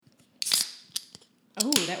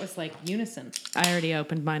Oh, that was like unison. I already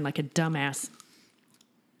opened mine like a dumbass.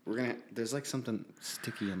 There's like something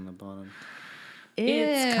sticky on the bottom.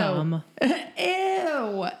 It's cum.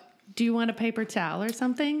 Ew. Do you want a paper towel or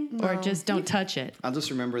something? No. Or just don't touch it? I'll just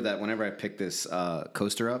remember that whenever I pick this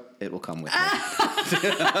coaster up, it will come with me.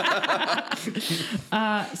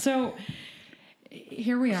 So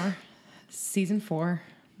here we are, season 4.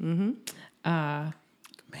 Man.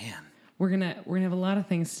 We're gonna have a lot of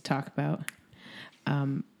things to talk about.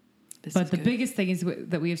 But the biggest thing is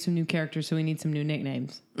that we have some new characters, so we need some new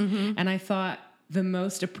nicknames. Mm-hmm. And I thought the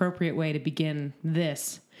most appropriate way to begin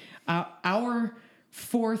this, our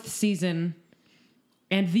 4th season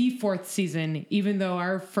and the 4th season, even though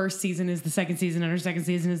our first season is the second season and our second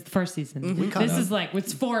season is the first season. Mm-hmm. This is like,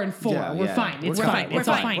 it's 4 and 4. Yeah, we're fine. It's fine. It's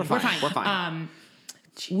fine. We're fine.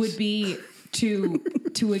 Would be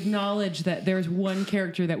to acknowledge that there's one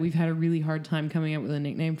character that we've had a really hard time coming up with a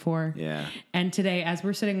nickname for. Yeah. And today, as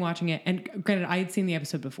we're sitting watching it, and granted, I had seen the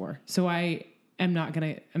episode before, so I'm not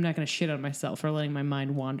gonna shit on myself for letting my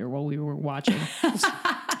mind wander while we were watching.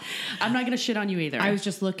 I'm not going to shit on you either. I was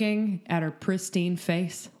just looking at her pristine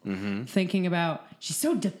face, thinking about, she's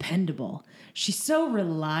so dependable. She's so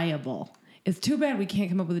reliable. It's too bad we can't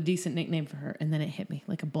come up with a decent nickname for her. And then it hit me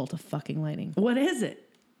like a bolt of fucking lightning. What is it?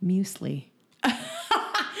 Muesli.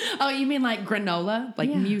 Oh, you mean like granola? Like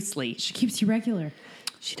muesli. She keeps you regular.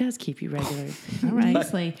 She does keep you regular. All right.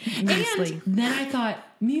 Muesli. And then I thought,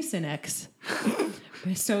 Mucinex.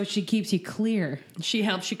 So she keeps you clear. She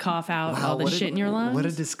helps you cough out all the shit in your lungs. What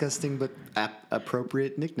a disgusting but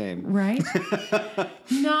appropriate nickname. Right?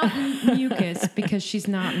 Not mucus, because she's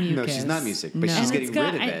not mucus. No, she's not music, but she's getting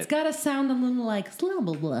rid of it. It's got to sound a little like blah,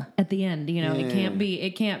 blah, blah at the end. You know,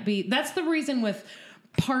 it can't be. That's the reason with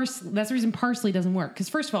parsley. That's the reason parsley doesn't work. Because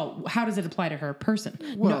first of all, how does it apply to her person?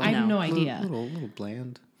 Well, I have no idea. A little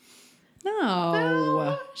bland.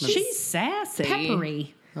 No. She's sassy.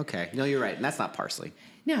 Peppery. Okay. No, you're right. And that's not parsley.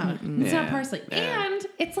 No, it's not parsley. Yeah. And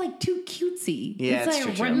it's like too cutesy. Yeah, it's it's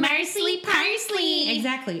like true. parsley.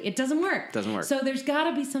 Exactly. It doesn't work. So there's got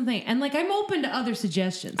to be something. And like, I'm open to other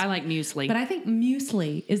suggestions. I like muesli. But I think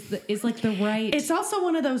muesli is like the right. It's also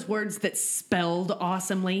one of those words that's spelled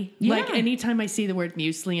awesomely. Yeah. Like anytime I see the word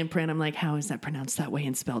muesli in print, I'm like, how is that pronounced that way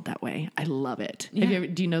and spelled that way? I love it. Yeah.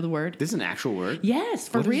 Do you know the word? This is an actual word? Yes,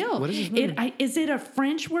 for real. What is this word? Is it a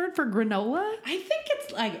French word for granola? I think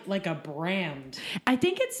it's like a brand. I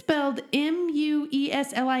think it's spelled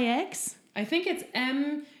Mueslix. I think it's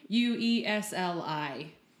Muesli.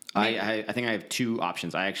 I think I have 2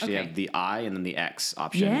 options. I actually have the I and then the X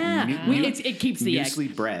option. Yeah, it keeps the X.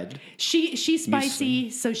 Muesli bread. She's spicy,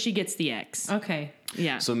 so she gets the X. Okay.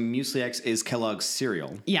 Yeah. So Muesli X is Kellogg's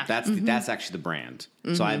cereal. Yeah. That's actually the brand.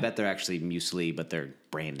 So I bet they're actually muesli, but they're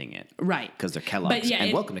branding it. Right. Because they're Kellogg's. But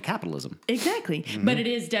yeah, welcome to capitalism. Exactly. But it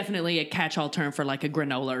is definitely a catch-all term for like a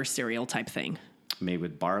granola or cereal type thing. Made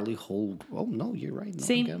with barley, whole... Oh, no, you're right. No,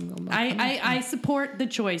 See, I support the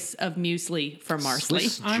choice of muesli for Marsley.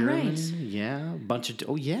 Swiss, All German, right. yeah, a bunch of...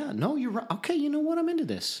 Oh, yeah, no, you're right. Okay, you know what? I'm into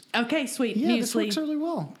this. Okay, sweet. Yeah, muesli. this works really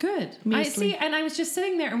well. Good. Muesli. I see, and I was just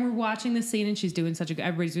sitting there, and we're watching this scene, and she's doing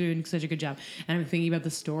everybody's doing such a good job, and I'm thinking about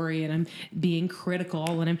the story, and I'm being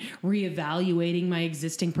critical, and I'm reevaluating my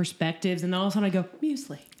existing perspectives, and all of a sudden I go,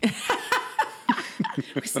 muesli.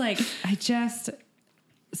 It's like,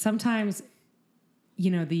 sometimes, you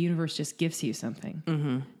know, the universe just gives you something.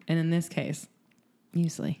 Mm-hmm. And in this case,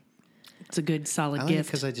 muesli. It's a good, solid I like it gift.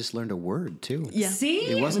 because I just learned a word, too. Yeah. See?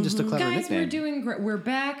 It wasn't just a clever Guys, nickname. we're doing great. We're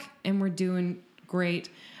back, and we're doing great.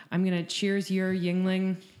 I'm going to cheers your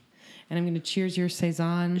Yingling, and I'm going to cheers your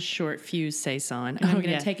Saison. Short fuse saison. And I'm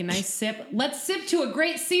going to take a nice sip. Let's sip to a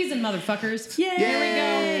great season, motherfuckers. Yay!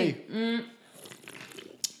 Here we go.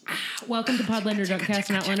 Welcome to Podlander.cast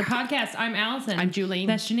and Outlander Podcast. I'm Allison. I'm Julene.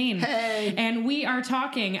 That's Janine. Hey. And we are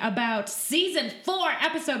talking about Season 4,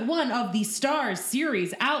 Episode 1 of the Starz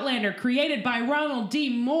series, Outlander, created by Ronald D.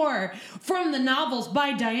 Moore, from the novels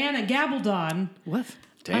by Diana Gabaldon. What?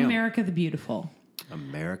 Damn. America the Beautiful.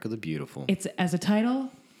 America the Beautiful. It's, as a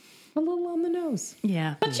title, a little on the nose.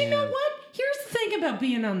 Yeah. But you know what? Here's the thing about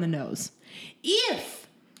being on the nose. If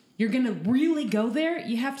you're going to really go there,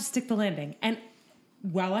 you have to stick the landing. And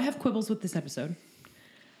while I have quibbles with this episode,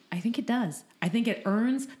 I think it does. I think it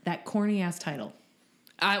earns that corny-ass title.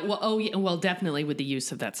 Well, definitely with the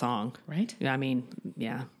use of that song. Right? I mean,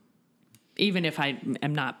 yeah. Even if I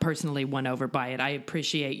am not personally won over by it, I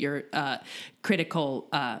appreciate your critical,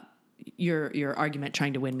 your argument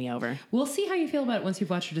trying to win me over. We'll see how you feel about it once you've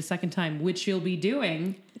watched it a second time, which you'll be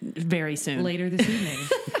doing Very soon. later this evening.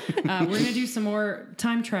 We're going to do some more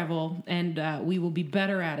time travel, and we will be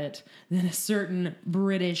better at it than a certain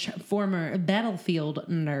British former battlefield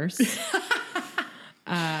nurse.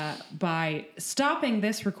 By stopping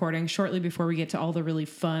this recording shortly before we get to all the really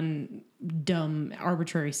fun, dumb,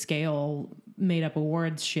 arbitrary scale, made-up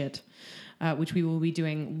awards shit, which we will be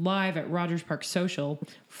doing live at Rogers Park Social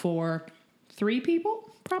for 3 people,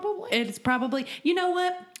 probably. It's probably, you know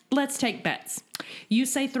what? Let's take bets. You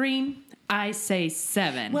say 3, I say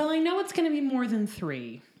 7. Well, I know it's going to be more than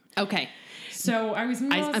 3. Okay. So I was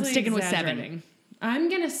mostly I'm sticking with 7. exaggerating. I'm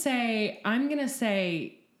gonna say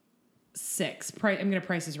 6. I'm gonna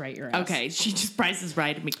Price is Right your ass. Okay, she just prices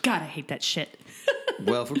right at me. God, I hate that shit.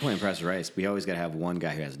 Well, if we're playing Price is Right, we always got to have one guy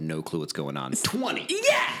who has no clue what's going on. 20.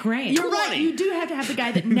 Yeah, Great. You're 20. right. You do have to have the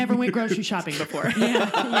guy that never went grocery shopping before.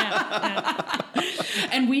 Yeah.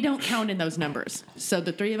 And we don't count in those numbers. So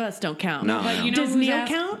the 3 of us don't count. No, But no. you know Does who's Neil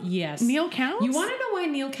asked? count? Yes. Neil counts? You want to know why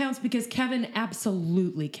Neil counts? Because Kevin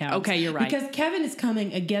absolutely counts. Okay, you're right. Because Kevin is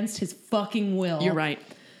coming against his fucking will. You're right.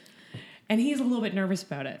 And he's a little bit nervous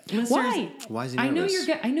about it. Listeners, Why? Why is he I know nervous?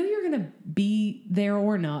 you're going to be there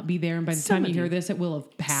or not be there, and by the Some time of you hear you. this, it will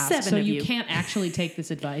have passed. 7 so of you you. can't actually take this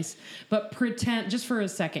advice. But pretend, just for a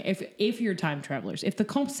second, if you're time travelers, if the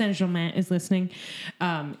Comte Saint Germain is listening,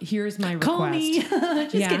 here's my request. Call me.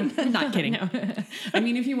 Just kidding. Not kidding. No. I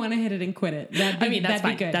mean, if you want to hit it and quit it, that'd be, that's that'd be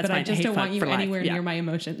fine. good. That's but I fine. just Hate don't want fuck you for life. anywhere Yeah. near my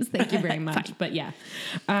emotions. Thank you very much. Fine. But yeah.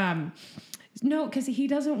 No, because he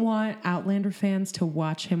doesn't want Outlander fans to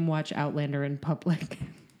watch him watch Outlander in public.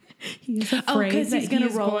 He's afraid 'cause he's that gonna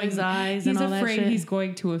he is roll going- his eyes He's and all that afraid shit. he's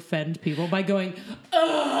going to offend people by going,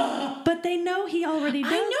 But they know he already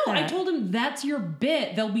does I know. I that. told him that's your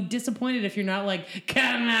bit. They'll be disappointed if you're not like,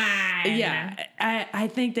 come on. Yeah, I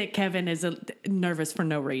think that Kevin is nervous for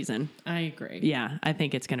no reason. I agree. Yeah, I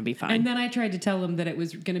think it's going to be fine. And then I tried to tell him that it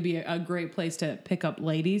was going to be a great place to pick up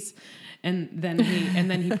ladies, and then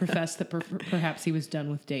he professed that perhaps he was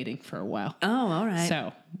done with dating for a while. oh, all right.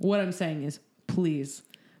 So what I'm saying is, please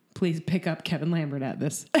pick up Kevin Lambert at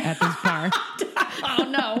this bar. Oh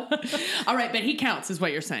no. All right, but he counts, is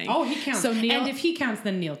what you're saying. Oh, he counts. So Neil. And if he counts,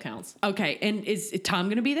 then Neil counts. Okay, and is Tom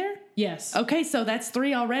going to be there? Yes. Okay, so that's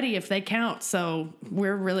 3 already if they count. So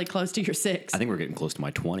we're really close to your 6. I think we're getting close to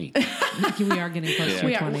my 20. We are getting close to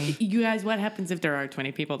We are. 20. You guys, what happens if there are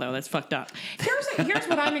 20 people though? That's fucked up. Here's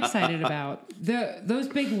what I'm excited about. Those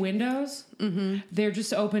big windows, they're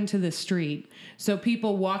just open to the street. So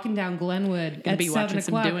people walking down Glenwood Gonna at be 7 watching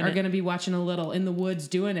some o'clock doing are it. going to be watching a little in the woods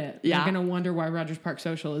doing it. Yeah. They're going to wonder why Rogers Park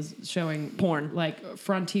Social is showing Porn. like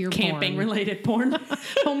frontier Camping porn. related porn.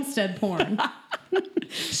 Homestead porn.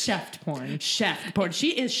 Chefed porn. Chef porn. She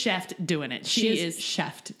is chef doing it. She is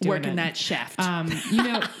chefed working that shaft.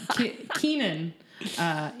 Keenan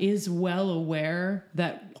is well aware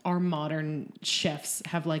that our modern chefs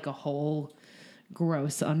have like a whole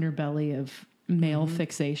gross underbelly of male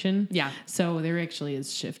fixation. Yeah. So there actually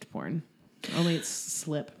is shift porn. Only it's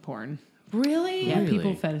slip porn. Really? Yeah, Really?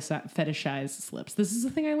 people fetishize slips. This is a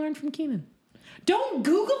thing I learned from Keenan. Don't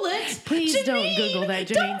Google it. Please don't Google that,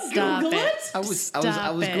 Janine. Don't Stop Google it. I was Stop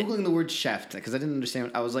it. googling the word chef because I didn't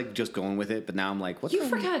understand. I was like just going with it, but now I'm like, what? You the-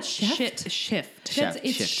 forgot shift. Shift. That's, Shift,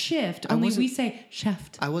 it's shift. shift. I Only wasn't- we say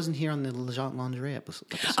shift. I wasn't here on the lingerie episode.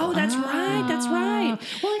 Oh, that's right. That's right.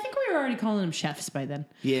 Well, I think we were already calling them chefs by then.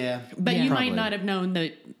 yeah, But Yeah. you Probably. might not have known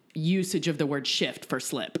the usage of the word shift for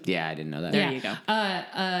slip. Yeah, I didn't know that. There you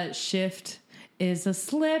go. Shift is a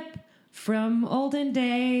slip from olden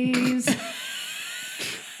days.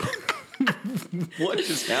 What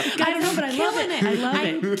just happened? I don't know, but I love it. I love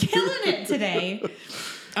I'm it. killing it today.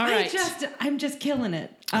 All right. I'm just killing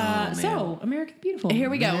it. So, America the Beautiful. Here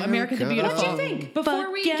we go. America the America. Beautiful. What do you think?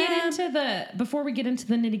 Before we Fuck get yeah. into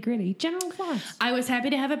the nitty gritty, general thoughts. I was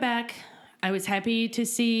happy to have it back. I was happy to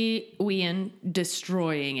see Wien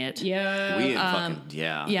destroying it. Yeah. We fucking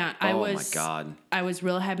yeah. Yeah, Oh I was. my god. I was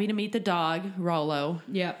real happy to meet the dog, Rollo.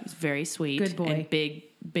 Yeah. It was very sweet. Good boy. And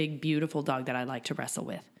big, beautiful dog that I like to wrestle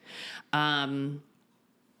with.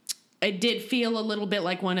 It did feel a little bit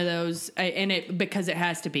like one of those, and it because it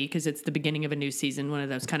has to be because it's the beginning of a new season. One of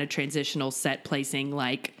those kind of transitional set placing,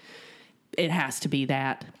 like it has to be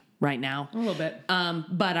that right now. A little bit.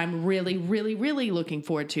 But I'm really, really, really looking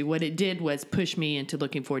forward to what it did was push me into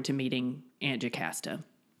looking forward to meeting Aunt Jocasta.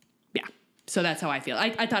 Yeah, so that's how I feel.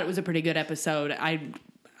 I thought it was a pretty good episode. I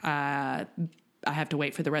have to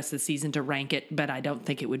wait for the rest of the season to rank it, but I don't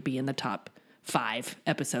think it would be in the top 5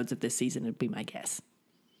 episodes of this season. It'd be my guess.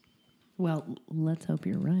 Well, let's hope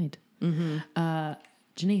you're right.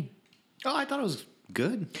 Janine. Oh, I thought it was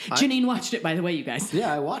Good. Janine watched it, by the way, you guys.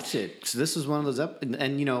 Yeah, I watched it. So this was one of those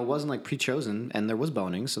and you know, it wasn't like pre-chosen, and there was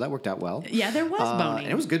boning, so that worked out well. Yeah, there was boning.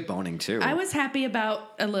 And it was good boning too. I was happy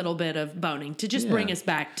about a little bit of boning to just bring us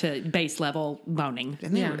back to base level boning.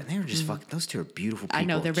 And they were just fucking. Those two are beautiful people. I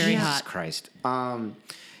know, they're very Jesus hot. Christ.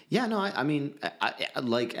 Yeah, no, I mean, I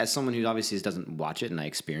like as someone who obviously doesn't watch it and I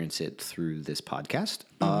experience it through this podcast.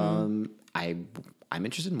 I'm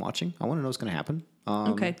interested in watching. I want to know what's going to happen.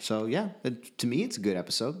 Okay. So yeah, to me, it's a good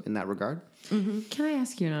episode in that regard. Can I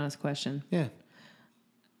ask you an honest question? Yeah.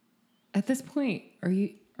 At this point, are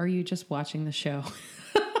you just watching the show?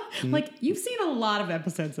 Like, you've seen a lot of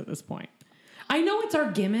episodes at this point. I know it's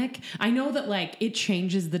our gimmick. I know that, like, it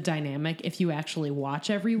changes the dynamic if you actually watch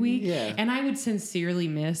every week. Yeah. And I would sincerely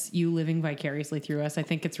miss you living vicariously through us. I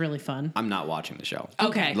think it's really fun. I'm not watching the show.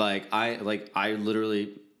 Okay. I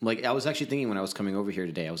literally I was actually thinking when I was coming over here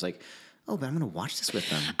today, I was like, oh, but I'm going to watch this with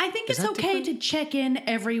them. I think Is it's that okay different? to check in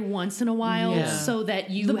every once in a while Yeah. so that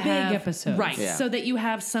you The big have episodes. right, Yeah. so that you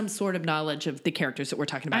have some sort of knowledge of the characters that we're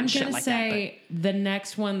talking about. I'm and shit going to like that. say the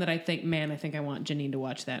next one that I think I want Janine to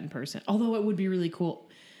watch that in person. Although it would be really cool.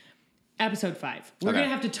 Episode 5. We're Okay. going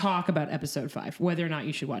to have to talk about episode 5, whether or not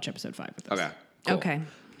you should watch episode 5 with us. Okay. But, Cool. okay.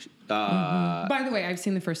 By the way, I've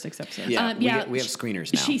seen the first 6 episodes. Yeah, yeah, we have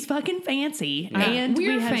screeners now. She's fucking fancy, Yeah. and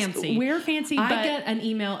we're we have, fancy. We're fancy. But I get an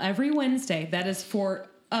email every Wednesday that is for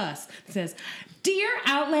us. It says, "Dear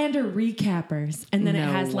Outlander recappers," and then it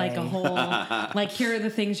No has like a way. whole like, here are the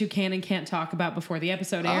things you can and can't talk about before the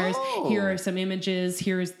episode airs. Oh. Here are some images.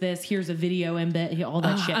 Here's this. Here's a video embed. All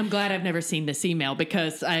that shit. I'm glad I've never seen this email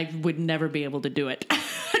because I would never be able to do it.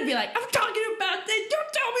 I'd be like, I'm talking about this.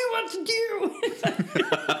 Don't tell me what to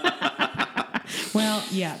do. Well,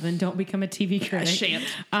 yeah, then don't become a TV critic. shan't.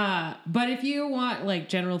 But if you want like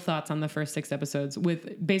general thoughts on the first 6 episodes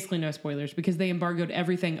with basically no spoilers, because they embargoed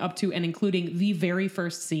everything up to and including the very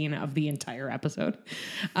first scene of the entire episode.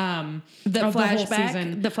 The of the whole flashback?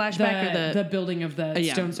 season, The flashback or the- building of the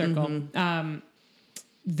yeah. stone circle.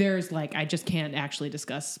 There's like, I just can't actually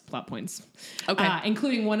discuss plot points. Okay.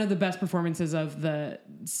 Including one of the best performances of the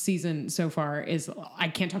season so far is, I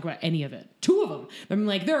can't talk about any of it. 2 of them. I'm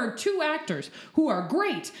like, there are 2 actors who are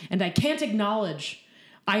great, and I can't acknowledge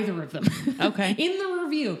either of them. Okay. In the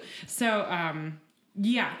review. So,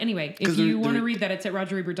 yeah, anyway, if 'Cause you they're- want to read that, it's at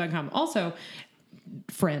rogerebert.com. Also,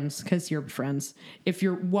 friends, because you're friends, if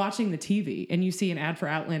you're watching the TV and you see an ad for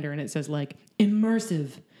Outlander and it says like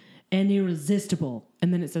immersive and irresistible,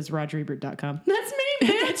 and then it says rogerebert.com. That's me,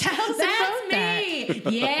 bitch. That's how it's That's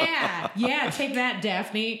supposed me. Yeah, take that,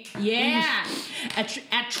 Daphne. Yeah,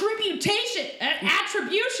 attribution.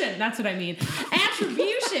 Attribution. That's what I mean.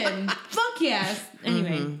 Attribution. Fuck yes.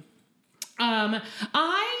 Anyway.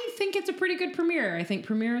 I think it's a pretty good premiere. I think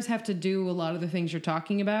premieres have to do a lot of the things you're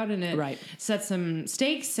talking about, and it Right. sets some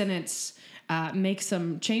stakes, and it's makes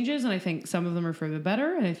some changes, and I think some of them are for the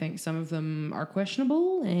better, and I think some of them are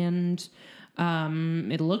questionable, and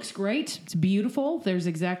it looks great. It's beautiful. There's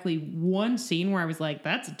exactly one scene where I was like,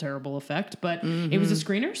 that's a terrible effect, but it was a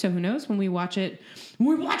screener, so who knows? When we watch it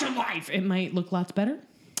live, it might look lots better.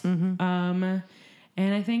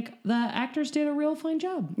 And I think the actors did a real fine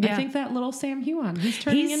job. Yeah. I think that little Sam Huon,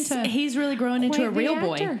 he's really growing into quite a the real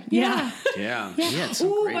boy. actor. Yeah. yeah. Yeah. He had some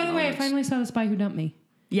Ooh, great by the way, I moments. finally saw The Spy Who Dumped Me.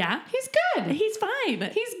 Yeah. He's good. He's fine.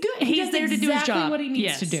 He's good. He He's does there to do his exactly job. what he needs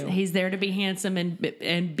Yes. to do. He's there to be handsome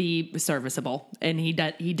and be serviceable, and he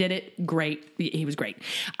did it great. He was great.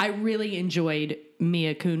 I really enjoyed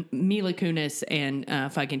Mila Kunis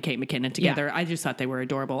and fucking Kate McKinnon together. Yeah. I just thought they were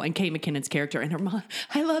adorable. And Kate McKinnon's character and her mom.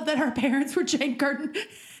 I love that her parents were Jane Curtin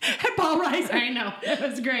and Paul Reiser. I know. It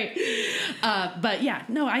was great. But yeah,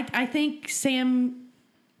 no, I think Sam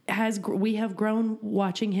we have grown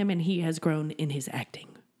watching him, and he has grown in his acting.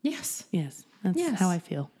 Yes. Yes, that's Yes. how I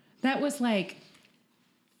feel. That was like,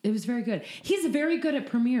 it was very good. He's very good at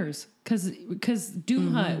premieres because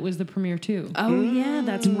Doom Hut was the premiere too. Oh yeah,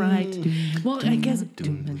 that's right. Well, I guess.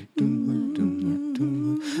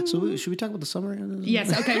 So should we talk about the summary?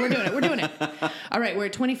 Yes. Okay, we're doing it. All right, we're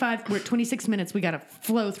at 26 minutes. We got to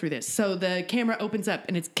flow through this. So the camera opens up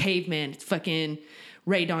and it's caveman. It's fucking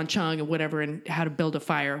Ray Don Chung and whatever, and how to build a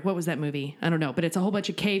fire. What was that movie? I don't know, but it's a whole bunch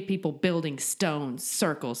of cave people building stones,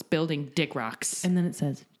 circles, building dick rocks. And then it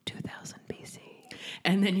says 2000 BC.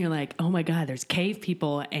 And then you're like, oh my God, there's cave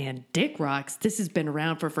people and dick rocks. This has been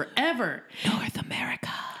around for forever. North America.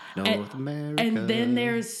 North America. And then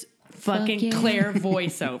there's fucking Fuck yeah. Claire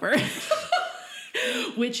voiceover,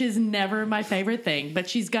 which is never my favorite thing. But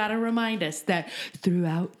she's got to remind us that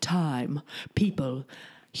throughout time,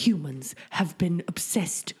 humans have been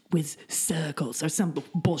obsessed with circles or some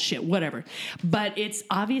bullshit, whatever. But it's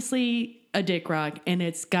obviously a dick rock, and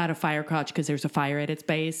it's got a fire crotch because there's a fire at its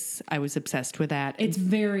base. I was obsessed with that. It's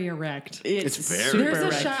very erect. It's very super There's a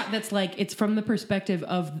erect. shot that's like, it's from the perspective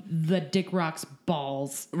of the dick rock's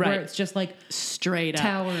balls. Right. Where it's just like straight up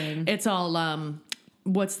towering. It's all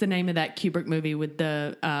what's the name of that Kubrick movie with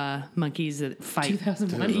the monkeys that fight?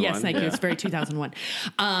 2001. Yes, thank you. Yeah. It's very 2001.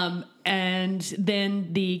 And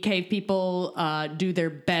then the cave people do their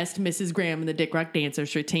best Mrs. Graham and the Dick Rock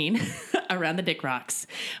Dancers routine around the Dick Rocks.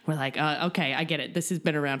 We're like, okay, I get it. This has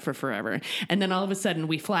been around for forever. And then all of a sudden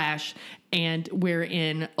we flash and we're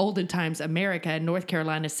in olden times America, North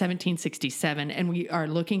Carolina, 1767. And we are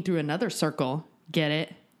looking through another circle. Get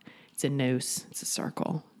it? It's a noose. It's a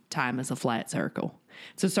circle. Time is a flat circle.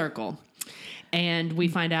 It's a circle. And we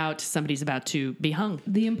find out somebody's about to be hung.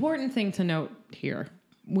 The important thing to note here,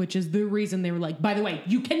 which is the reason they were like, by the way,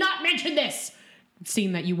 you cannot mention this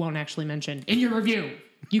scene that you won't actually mention in your review.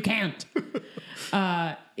 You can't.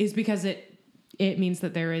 Is because it means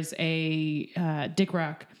that there is a dick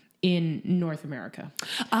rock in North America.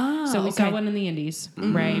 Oh, So we okay. saw one in the Indies,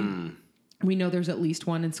 right? We know there's at least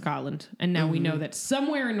one in Scotland. And now we know that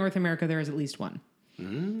somewhere in North America there is at least one.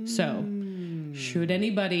 So, should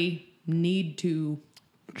anybody need to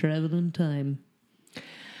travel in time?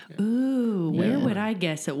 Ooh, where would I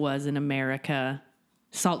guess it was in America?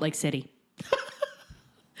 Salt Lake City.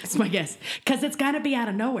 That's my guess. Because it's got to be out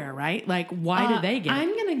of nowhere, right? Like, why did they get it? I'm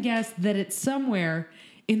going to guess that it's somewhere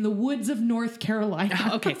in the woods of North Carolina.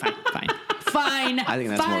 Okay, fine. Fine. I think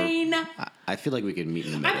that's fine. more. I feel like we could meet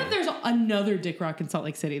in the I middle. bet there's another Dick Rock in Salt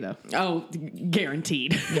Lake City, though. Oh,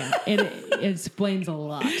 guaranteed. Yeah, it explains a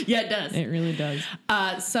lot. Yeah, it does. It really does.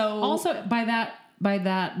 So Also, by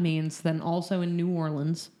that means, then also in New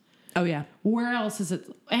Orleans. oh yeah, Where else is it?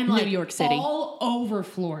 And New like York City. all over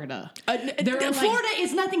Florida. There are, like- Florida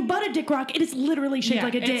is nothing but a dick rock. It is literally shaped Yeah,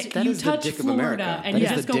 like a it's- dick. That you is the touch dick of Florida America. and That you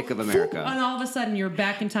is just the go dick of America. and all of a sudden you're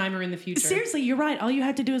back in time or in the future. Seriously, you're right. All you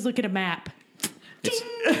have to do is look at a map. Ding!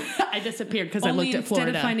 I disappeared because I Only looked at instead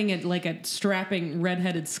Florida. of finding it like a strapping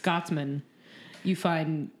redheaded Scotsman, you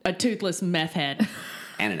find. a toothless meth head.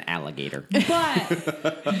 And an alligator.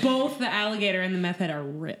 But both the alligator and the meth head are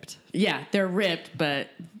ripped. Yeah, they're ripped, but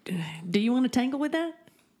do you want to tangle with that?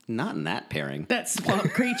 Not in that pairing. That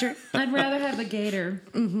swamp creature. I'd rather have a gator.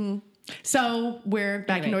 So we're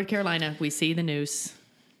back in Anyway. North Carolina. We see the news.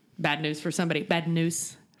 Bad news for somebody. Bad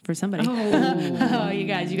news for somebody. Oh, Oh, you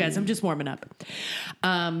guys, I'm just warming up.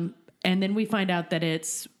 And then we find out that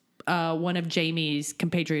it's one of Jamie's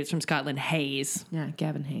compatriots from Scotland, Hayes. yeah,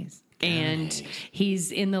 Gavin Hayes. And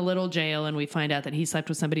he's in the little jail, and we find out that he slept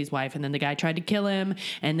with somebody's wife, and then the guy tried to kill him,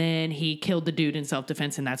 and then he killed the dude in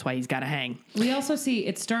self-defense, and that's why he's got to hang. We also see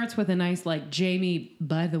it starts with a nice like Jamie,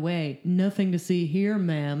 by the way, nothing to see here,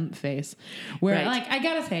 ma'am face. Where Right. like I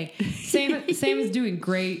gotta say, Sam is doing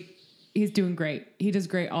great. He's doing great. He does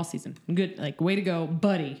great all season. Good, like way to go,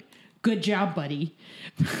 buddy. Good job, buddy.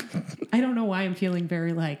 I don't know why I'm feeling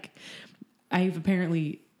very like I've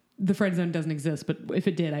apparently the friend zone doesn't exist, but if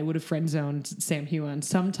it did, I would have friend zoned Sam Hewan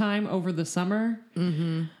sometime over the summer.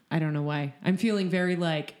 Mm-hmm. I don't know why. I'm feeling very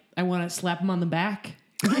like I want to slap him on the back.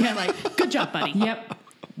 Yeah, like, good job, buddy. Yep.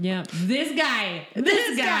 Yep. This guy.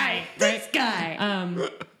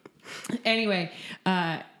 Anyway,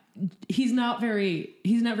 he's not very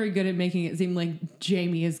good at making it seem like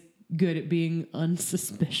Jamie is good at being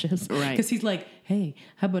unsuspicious. Right. Because he's like, hey,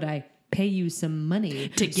 how about I pay you some money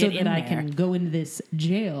To so get that in I there." can go into this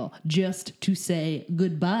jail just to say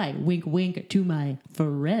goodbye, wink, wink, to my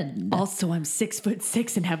friend. Also, I'm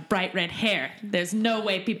 6'6" and have bright red hair. There's no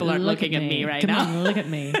way people aren't Look looking at me right Come now. on, look at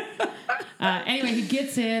me. Anyway, he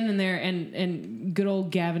gets in and there, and good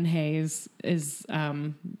old Gavin Hayes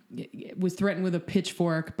was threatened with a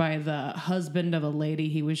pitchfork by the husband of a lady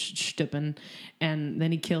he was stupping, and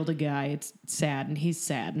then he killed a guy. It's sad, and he's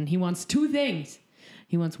sad, and he wants two things.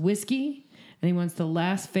 He wants whiskey, and he wants the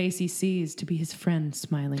last face he sees to be his friend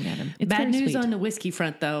smiling at him. It's Bad very news sweet. on the whiskey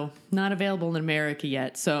front, though. Not available in America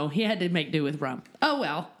yet, so he had to make do with rum. Oh,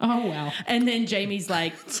 well. Oh, well. And then Jamie's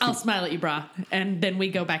like, I'll smile at you, brah. And then we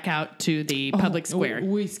go back out to the public square.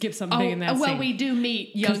 We skip something big in that well, scene. we do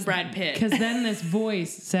meet young Brad Pitt. Because then this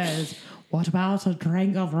voice says, "What about a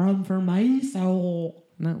drink of rum for my soul?"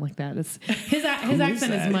 Not like that. It's his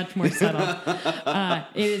accent is much more subtle.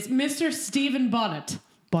 It is Mr. Stephen Bonnet.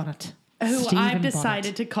 Who Stephen I've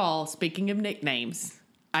decided to call, speaking of nicknames,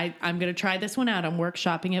 I'm going to try this one out. I'm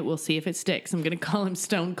workshopping it. We'll see if it sticks. I'm going to call him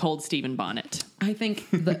Stone Cold Stephen Bonnet. I think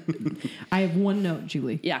I have one note,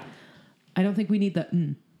 Julie. Yeah. I don't think we need the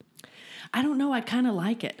I don't know. I kind of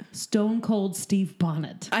like it. Stone Cold Steve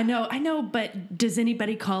Bonnet. I know, but does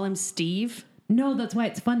anybody call him Steve? No, that's why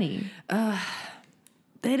it's funny.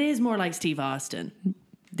 That is more like Steve Austin,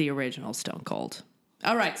 the original Stone Cold.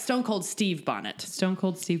 All right, Stone Cold Steve Bonnet. Stone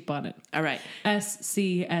Cold Steve Bonnet. All right.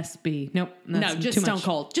 SCSB. Nope. No, just Stone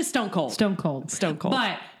Cold. Just Stone Cold. Stone Cold. Stone Cold.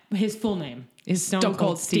 But his full name is Stone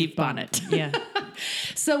Cold Steve Bonnet. Yeah.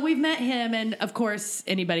 So we've met him, and of course,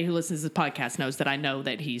 anybody who listens to this podcast knows that I know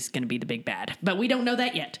that he's going to be the big bad, but we don't know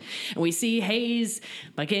that yet. And we see Hayes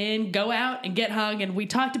again go out and get hung, and we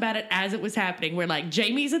talked about it as it was happening. We're like,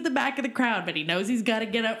 Jamie's at the back of the crowd, but he knows he's got to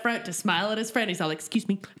get up front to smile at his friend. He's all like, excuse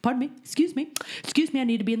me, pardon me, excuse me, I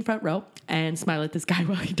need to be in the front row, and smile at this guy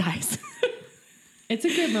while he dies. It's a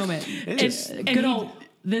good moment. It's Good old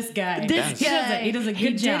this guy. He does a good job.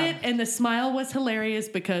 He did it, and the smile was hilarious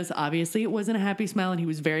because obviously it wasn't a happy smile, and he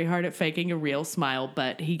was very hard at faking a real smile,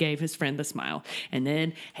 but he gave his friend the smile. And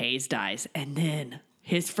then Hayes dies, and then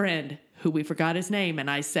his friend, who we forgot his name,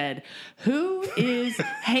 and I said, who is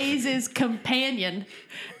Hayes' companion?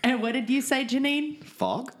 And what did you say, Janine?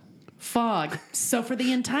 Fog? Fog. So for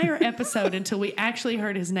the entire episode, until we actually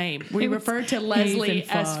heard his name, we referred to Leslie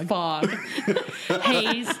as Fog.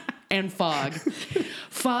 Hayes and Fog.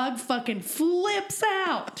 Fog fucking flips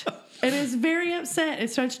out and is very upset. It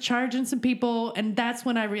starts charging some people, and that's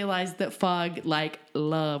when I realized that Fog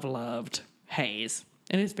loved Hayes,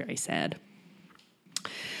 and it's very sad.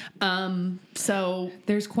 So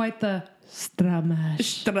there's quite the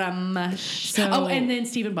stramash. So, and then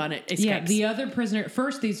Stephen Bonnet escapes. Yeah, the other prisoner.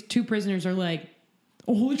 First, these two prisoners are like,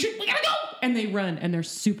 oh, holy shit, we gotta go! And they run, and they're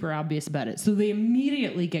super obvious about it. So they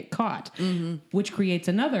immediately get caught, which creates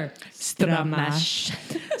another stramash.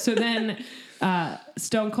 So then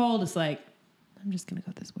Stone Cold is like, I'm just going to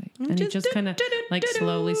go this way. And he just kind of like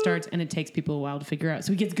slowly starts, and it takes people a while to figure out.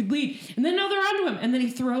 So he gets a good lead. And then now they're onto him. And then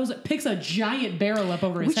he picks a giant barrel up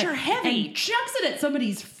over his head. Which are heavy. And chucks it at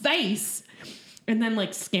somebody's face. And then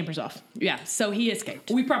like scampers off. Yeah, so he escaped.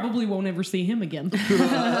 We probably won't ever see him again.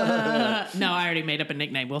 No, I already made up a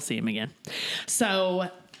nickname. We'll see him again. So,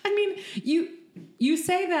 I mean, you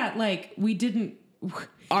say that like we didn't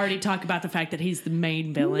already talk about the fact that he's the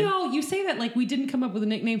main villain. No, you say that like we didn't come up with a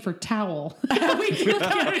nickname for Towel. But we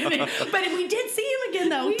did see him again,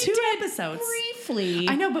 though. We Two did episodes. Briefly.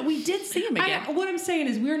 I know, but we did see him again. What I'm saying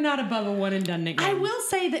is we're not above a one and done nickname. I will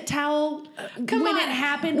say that Towel, when it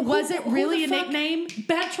happened, wasn't really a nickname.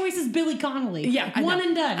 Bad choice is Billy Connolly. Yeah, I one know.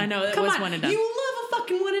 and done. I know, it Come was on. one and done. You love a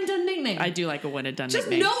fucking one and done nickname. I do like a one and done Just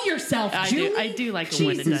nickname. know yourself, I Julie. do. I do like a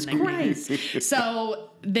one and done Jesus nickname. Christ. So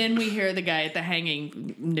then we hear the guy at the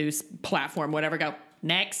hanging news platform, whatever, go,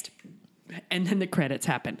 next. And then the credits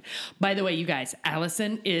happen. By the way, you guys,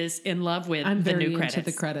 Allison is in love with the new credits. Into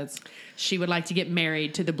the credits. She would like to get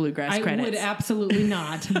married to the bluegrass credits. I would absolutely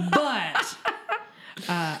not. But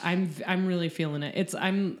I'm really feeling it.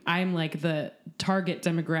 I'm like the target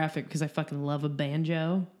demographic because I fucking love a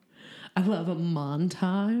banjo. I love a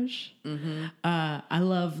montage. Mm-hmm. I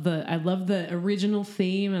love the original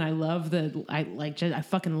theme, and I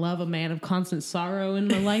fucking love a man of constant sorrow in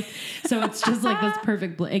my life. So it's just like this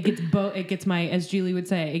perfect. It gets my, as Julie would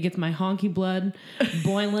say, it gets my honky blood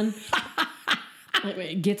boiling.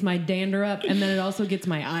 It gets my dander up, and then it also gets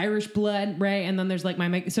my Irish blood, right? And then there's like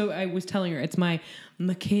my, so I was telling her it's my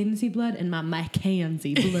Mackenzie blood and my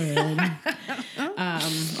Mackenzie blood.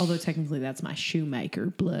 Although technically that's my shoemaker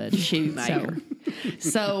blood. Shoemaker.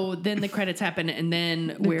 So then the credits happen, and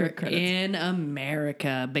then we're in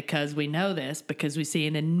America because we know this, because we see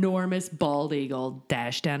an enormous bald eagle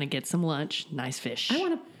dash down and get some lunch. Nice fish. I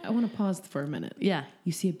want to pause for a minute. Yeah.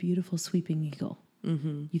 You see a beautiful sweeping eagle.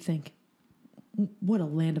 Mm-hmm. You think, what a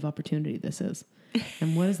land of opportunity this is.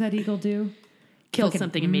 And what does that eagle do? Kill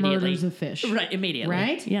something immediately. Murders a fish. Right, immediately.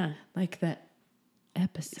 Right? Yeah. Like that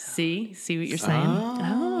episode. See what you're saying?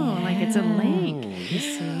 Like it's a link. You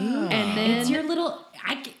see? And then it's your little,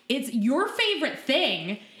 it's your favorite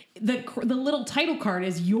thing. The little title card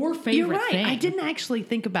is your favorite you're right. thing. I didn't actually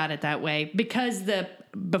think about it that way because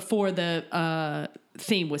before the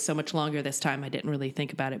theme was so much longer this time, I didn't really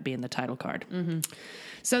think about it being the title card. Mm-hmm.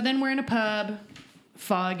 So then we're in a pub.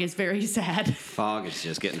 Fog is very sad. Fog is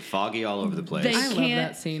just getting foggy all over the place. I love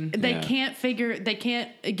that scene. They can't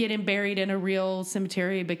get him buried in a real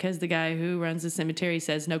cemetery because the guy who runs the cemetery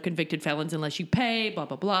says no convicted felons unless you pay, blah,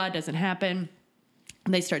 blah, blah. It doesn't happen.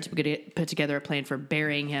 And they start to put together a plan for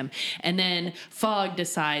burying him. And then Fog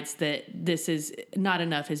decides that this is not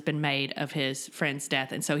enough has been made of his friend's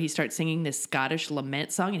death. And so he starts singing this Scottish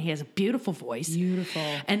lament song, and he has a beautiful voice. Beautiful.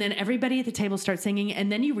 And then everybody at the table starts singing.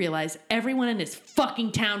 And then you realize everyone in this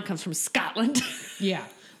fucking town comes from Scotland. Yeah.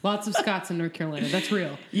 Lots of Scots in North Carolina. That's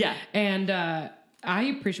real. Yeah. And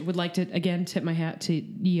I would like to, again, tip my hat to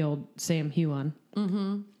ye old Sam Huon.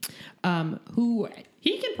 Mm-hmm. Who,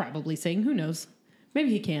 he can probably sing. Who knows? Maybe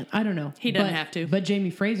he can't. I don't know. He doesn't have to. But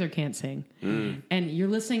Jamie Fraser can't sing. And you're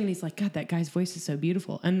listening and he's like, God, that guy's voice is so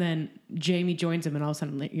beautiful. And then Jamie joins him and all of a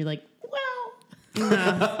sudden you're like,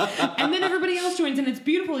 and then everybody else joins and it's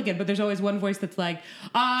beautiful again. But there's always one voice that's like,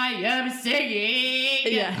 I am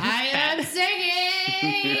singing. Yeah. I am singing.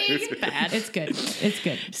 It's bad. It's good. It's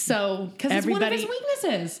good. So Because it's one of his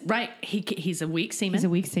weaknesses. Right. He's a weak seaman. He's a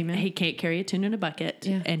weak seaman. He can't carry a tune in a bucket.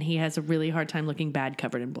 Yeah. And he has a really hard time looking bad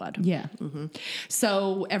covered in blood. Yeah.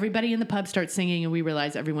 So everybody in the pub starts singing, and we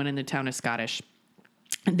realize everyone in the town is Scottish.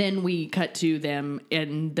 And then we cut to them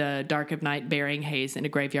in the dark of night burying Hayes in a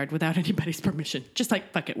graveyard without anybody's permission. Just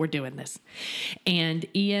like, fuck it, we're doing this. And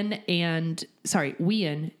Wheon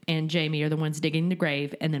and Jamie are the ones digging the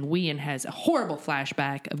grave. And then Wheon has a horrible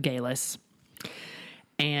flashback of Galus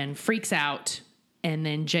and freaks out. And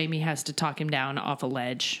then Jamie has to talk him down off a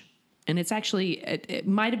ledge. And it's actually, it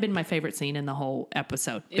might have been my favorite scene in the whole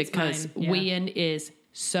episode because mine, yeah. Wheon is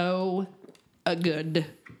so good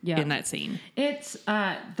in that scene. It's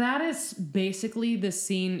that is basically the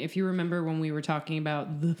scene. If you remember when we were talking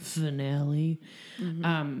about the finale,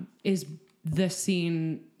 is the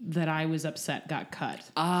scene that I was upset got cut.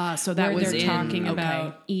 So that Where was they're talking okay.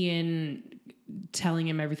 about Ian telling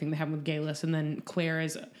him everything that happened with Galus, and then Claire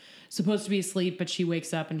is supposed to be asleep, but she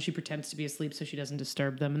wakes up and she pretends to be asleep so she doesn't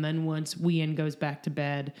disturb them. And then once Wheon goes back to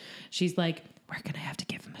bed, she's like, "We're gonna have to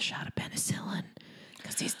give him a shot of penicillin."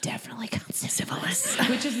 Because he's definitely got syphilis.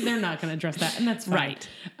 Which is, they're not going to address that, and that's fine. Right.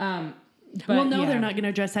 But Well, no, yeah. they're not going to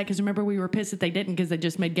address that because remember we were pissed that they didn't because they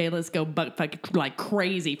just made Galus go like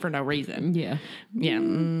crazy for no reason. Yeah. Yeah.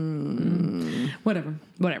 Whatever.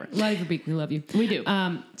 Whatever. Live or beat, we love you. We do.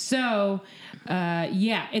 Yeah,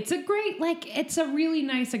 it's a great, it's a really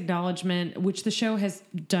nice acknowledgement, which the show has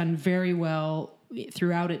done very well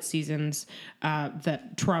throughout its seasons,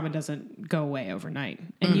 that trauma doesn't go away overnight.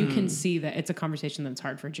 And you can see that it's a conversation that's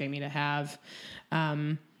hard for Jamie to have,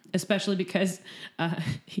 especially because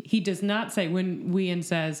he does not say, when Wheon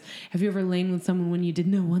says, "Have you ever lain with someone when you did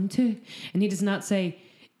not want to?" And he does not say,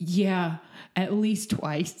 "Yeah, at least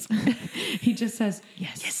twice." He just says,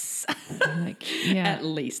 "Yes." Yes. Yeah. At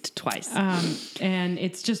least twice. And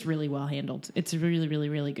it's just really well handled. It's a really, really,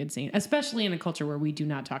 really good scene, especially in a culture where we do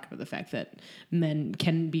not talk about the fact that men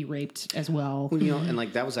can be raped as well. Well, and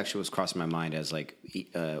that was actually what was crossing my mind as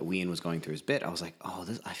Wheon was going through his bit. I was like,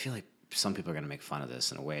 I feel like some people are going to make fun of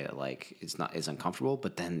this in a way that it's uncomfortable.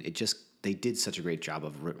 But then they did such a great job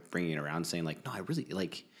of bringing it around, saying no, I really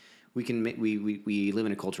we live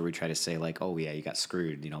in a culture where we try to say oh yeah, you got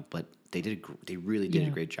screwed, but they really did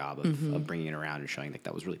a great job of bringing it around and showing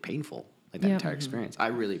that was really painful, that entire experience. I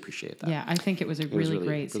really appreciate that. Yeah, I think it was a really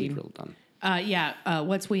great scene. Really well done.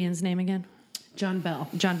 What's Wheon's name again? John Bell.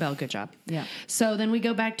 John Bell, good job. Yeah. So then we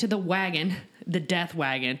go back to the wagon, the death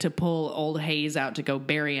wagon, to pull old Hayes out to go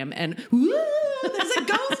bury him. And woo, there's a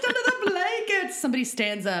ghost under the blankets. Somebody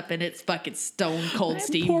stands up and it's fucking stone cold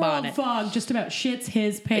Steve Poor Bonnet. old Fogg just about shits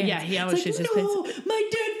his pants. Yeah, he always shits his no, pants. my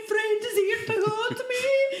dead friend is here to haunt me.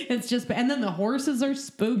 It's just, and then the horses are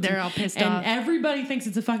spooked. They're all pissed and off. everybody thinks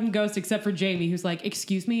it's a fucking ghost except for Jamie, who's like,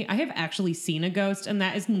 "Excuse me, I have actually seen a ghost, and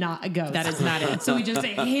that is not a ghost. That is not it." So he just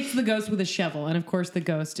hits the ghost with a shovel, and of course the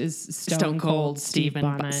ghost is Stone Cold Steve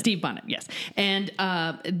Bonnet. Steve Bonnet, yes. And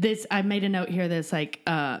I made a note here that's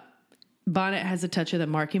Bonnet has a touch of the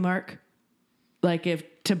Marky Mark. Like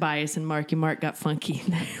if Tobias and Marky Mark got funky.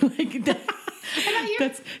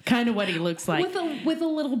 That's kind of what he looks like. With a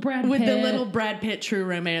little Brad Pitt. With the little Brad Pitt True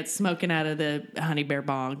Romance smoking out of the Honey Bear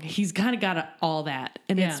bong. He's kind of got all that.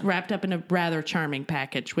 And it's wrapped up in a rather charming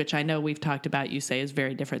package, which I know we've talked about, you say is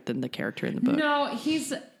very different than the character in the book. No,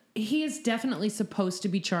 he is definitely supposed to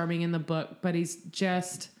be charming in the book, but he's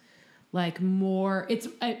just more, it's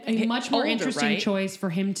a much more older, interesting right? choice for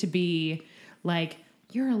him to be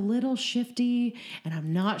you're a little shifty and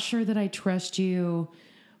I'm not sure that I trust you,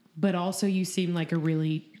 but also you seem like a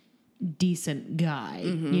really decent guy,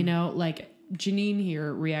 Janine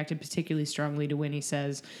here reacted particularly strongly to when he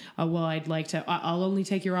says, "Oh, well, I'll only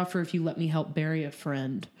take your offer if you let me help bury a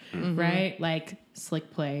friend." Right?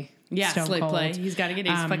 Slick play. Yeah, Stone slick cold. play. He's got to get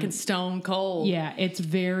his fucking stone cold. Yeah, it's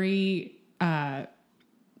very,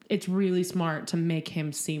 it's really smart to make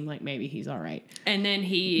him seem like maybe he's all right. And then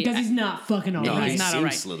Because he's not fucking all No, right. he not seems all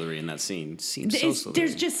right. slithery in that scene. Seems so slithery.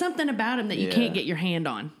 There's just something about him that you Yeah. can't get your hand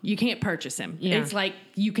on. You can't purchase him. Yeah. It's like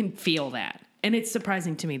you can feel that. And it's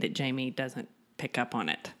surprising to me that Jamie doesn't pick up on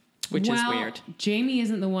it, which is weird. Jamie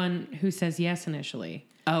isn't the one who says yes initially.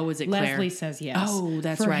 Oh, is it Claire? Leslie says yes. Oh,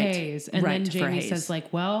 that's for right. Hayes. And Right, then for Jamie Hayes. says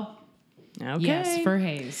well, Okay. yes, for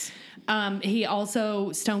Hayes.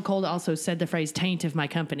 Stone Cold also said the phrase "taint of my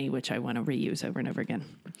company," which I want to reuse over and over again.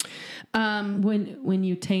 When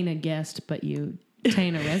you taint a guest, but you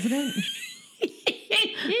taint a resident.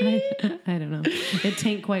 I don't know. It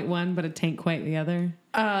taint quite one, but it taint quite the other.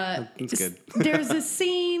 That's good. There's a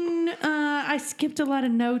scene. I skipped a lot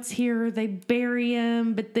of notes here. They bury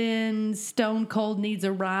him, but then Stone Cold needs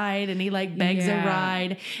a ride, and he begs a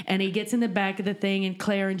ride, and he gets in the back of the thing. And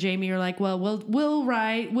Claire and Jamie are like, "Well,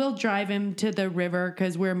 we'll drive him to the river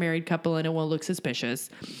because we're a married couple, and it won't look suspicious."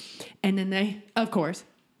 And then they, of course,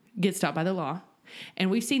 get stopped by the law. And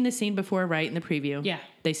we've seen this scene before, right, in the preview. Yeah.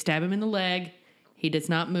 They stab him in the leg. He does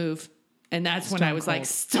not move. And that's when I was like,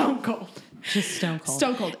 Stone Cold. Just Stone Cold.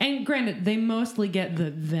 Stone Cold. And granted, they mostly get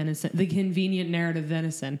the venison, the convenient narrative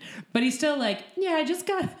venison. But he's still like, yeah, I just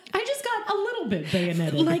got a little bit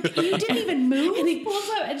bayoneted. Like, you didn't even move? And he pulls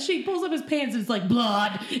up, and she pulls up his pants, and it's like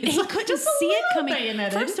blood. It's He like, couldn't just a see it little coming.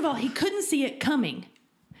 bayoneted. First of all, he couldn't see it coming.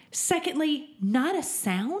 Secondly, not a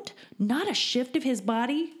sound, not a shift of his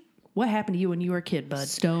body. What happened to you when you were a kid, bud?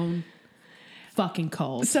 Stone fucking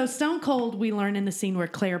cold. So Stone Cold, we learn in the scene where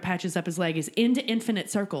Claire patches up his leg, is into infinite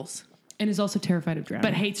circles, And is also terrified of drowning.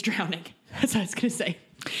 but hates drowning. That's what I was going to say.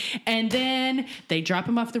 And then they drop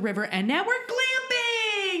him off the river, and now we're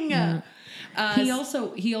glamping.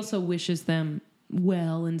 He also wishes them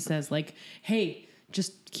well and says like, hey,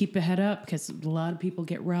 just keep a head up because a lot of people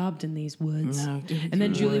get robbed in these woods. No, dude, and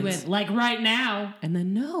then Julie woods. went like right now, and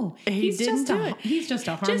then no, He didn't do it. He's just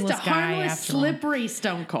a harmless Just a guy, harmless, after all. slippery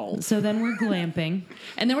Stone Cold. So then we're glamping.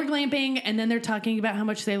 And then we're glamping, and then they're talking about how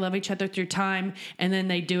much they love each other through time, and then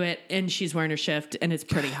they do it, and she's wearing her shift, and it's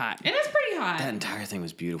pretty hot. It is pretty hot. That entire thing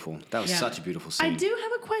was beautiful. That was Yeah. such a beautiful scene. I do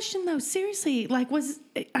have a question, though. Seriously,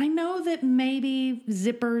 I know that maybe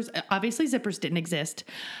obviously zippers didn't exist.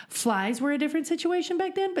 Flies were a different situation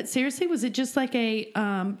back then, but seriously, was it just like a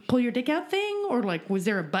pull your dick out thing? Or was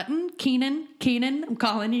there a button? Keenan, I'm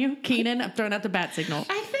calling you. Keenan, I'm throwing out the bat signal.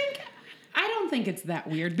 I don't think it's that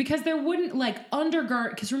weird because there wouldn't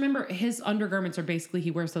because remember his undergarments are basically he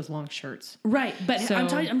wears those long shirts. Right, but So-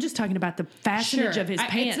 I'm just talking about the fastenage of his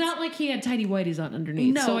pants. It's not like he had tidy whities on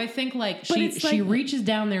underneath. No. So I think like But she it's like- reaches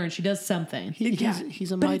down there and she does something.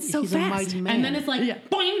 He's a but mighty, it's so he's a fast. mighty man. And then it's like Yeah.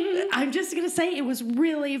 boing. I'm just going to say it was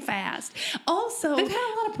really fast. Also, They've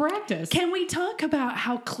had a lot of practice. can we talk about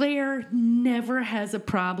how Claire never has a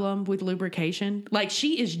problem with lubrication? Like,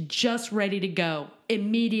 she is just ready to go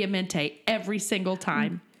immediatamente every single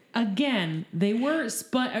time. Again, they were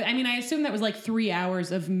I mean, I assume that was like 3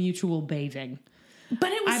 hours of mutual bathing.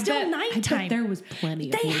 But it was still I nighttime. bet there was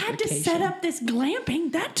plenty of They had to lubrication. set up this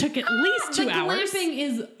glamping. That took at least 2 the hours. glamping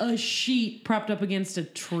is a sheet propped up against a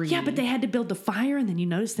tree. Yeah, but they had to build the fire, and then you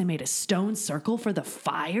notice they made a stone circle for the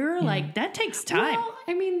fire. Like, that takes time. Well,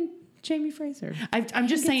 I mean, Jamie Fraser. I'm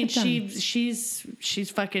just saying gets it done. she's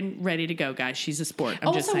fucking ready to go, guys. She's a sport.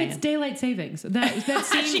 I'm just Also, saying. it's daylight savings. That She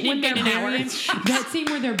scene didn't when they're get an hour. burying that scene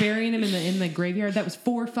where they're burying him in the graveyard. That was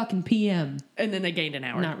 4 fucking p.m. And then they gained an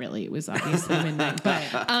hour. Not really. It was obviously midnight.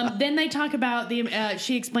 But Then they talk about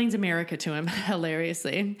she explains America to him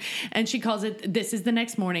hilariously, and she calls it, this is the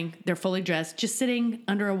next morning. They're fully dressed, just sitting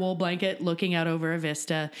under a wool blanket, looking out over a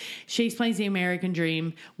vista. She explains the American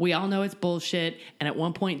dream. We all know it's bullshit. And at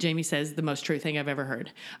one point, Jamie says the most true thing I've ever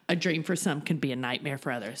heard. A dream for some can be a nightmare for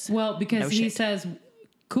others. well, because No he shit. says,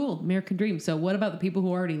 "Cool, American dream." So what about the people who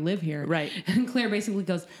already live here? Right. And Claire basically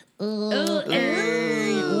goes,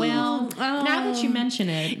 well, now that you mention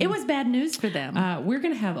it, It was bad news for them. we're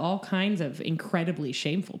going to have all kinds of incredibly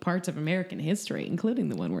shameful parts of American history, including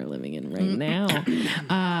the one we're living in right now.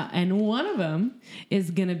 And one of them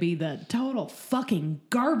is going to be the total fucking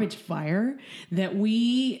garbage fire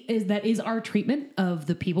that is our treatment of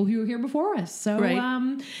the people who were here before us. So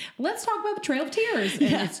Right. let's talk about the Trail of Tears. And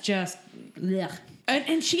it's just, ugh. And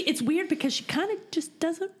it's weird because she kind of just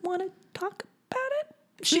doesn't want to talk about it.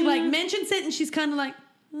 She mentions it, and she's kind of like,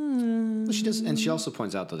 She does, and she also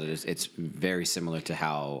points out though that it's very similar to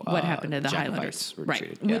how What happened to the Jacobites Highlanders. were Right.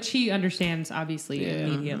 treated. Yeah. Which he understands obviously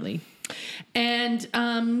immediately. And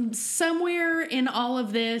somewhere in all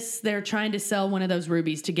of this, they're trying to sell one of those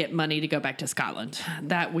rubies to get money to go back to Scotland.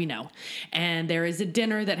 That we know. And there is a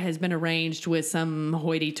dinner that has been arranged with some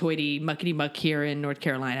hoity-toity muckety-muck here in North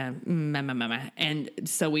Carolina. And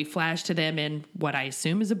so we flash to them in what I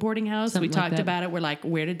assume is a boarding house. Something We like talked that. about it. We're like,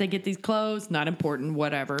 where did they get these clothes? Not important,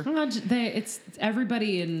 whatever. Well, it's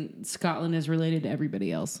everybody in Scotland is related to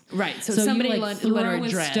everybody else. Right. So somebody you lent throw her a a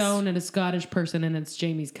dress. stone at a Scottish person, and it's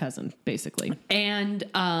Jamie's cousin. basically. And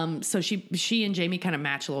so she and Jamie kind of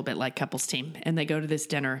match a little bit like couples team, and they go to this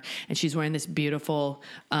dinner, and she's wearing this beautiful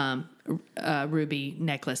ruby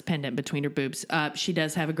necklace pendant between her boobs. She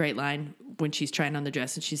does have a great line when she's trying on the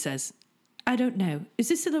dress, and she says, "I don't know, is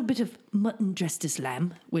this a little bit of mutton dressed as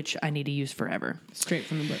lamb?" Which I need to use forever. Straight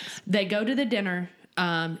from the books. They go to the dinner.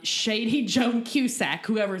 Shady Joan Cusack,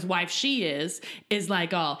 whoever's wife she is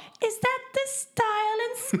like, "All is that the style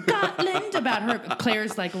in Scotland?" About her.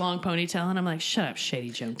 Claire's like long ponytail, and I'm like, "Shut up, Shady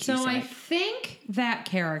Joan Cusack." So I think that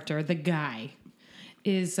character, the guy,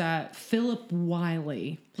 is Philip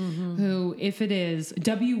Wiley, who, if it is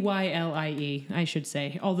Wylie, I should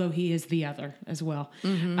say, although he is the other as well.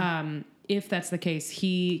 If that's the case,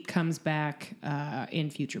 he comes back in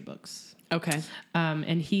future books. Okay.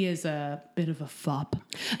 And he is a bit of a fop.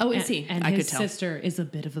 Oh, is he? And I his could tell. sister is a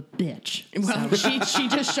bit of a bitch. Well, she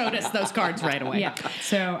just showed us those cards right away. Yeah.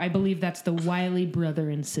 So I believe that's the Wiley brother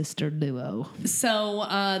and sister duo.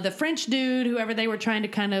 So the French dude, whoever they were trying to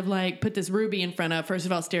kind of like put this ruby in front of, first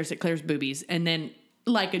of all stares at Claire's boobies, and then,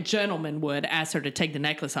 like a gentleman would, ask her to take the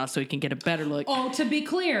necklace off so he can get a better look. Oh, to be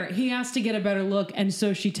clear, he has to get a better look, and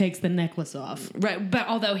so she takes the necklace off. Right, but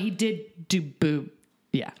although he did do boob.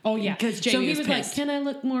 Yeah. Oh, yeah. Because Jamie so he was like, pissed. "Can I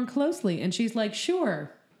look more closely?" And she's like,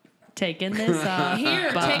 "Sure. Taking this off.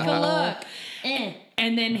 Here, take a look."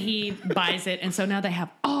 And then he buys it. And so now they have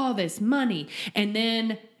all this money. And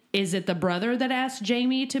then, is it the brother that asked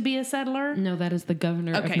Jamie to be a settler? No, that is the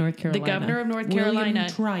governor of Okay, North Carolina. the governor of North William Carolina.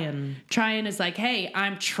 Tryon. Tryon is like, "Hey,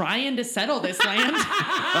 I'm trying to settle this land."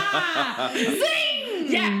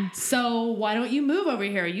 Zing! Yeah. So why don't you move over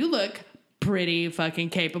here? You look pretty fucking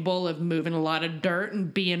capable of moving a lot of dirt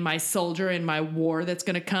and being my soldier in my war that's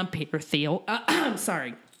going to come. Peter Thiel. I'm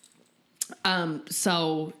sorry.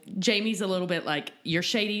 So Jamie's a little bit like, "You're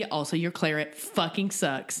shady. Also, your Claire, it fucking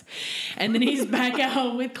sucks." And then he's back at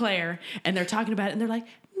home with Claire, and they're talking about it, and they're like,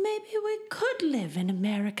 "Maybe we could live in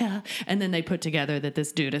America." And then they put together that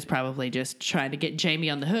this dude is probably just trying to get Jamie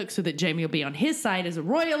on the hook so that Jamie will be on his side as a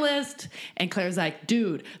royalist. And Claire's like,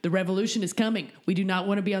 "Dude, the revolution is coming. We do not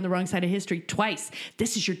want to be on the wrong side of history twice.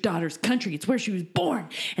 This is your daughter's country. It's where she was born."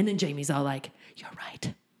 And then Jamie's all like, "You're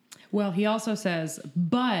right." Well, he also says,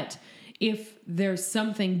 "But if there's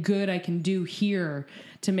something good I can do here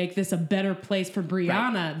to make this a better place for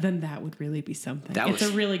Brianna, then that would really be something." It's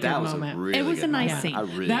a really good moment. It was a nice scene. I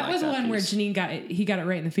really that liked was one where piece. Janine got it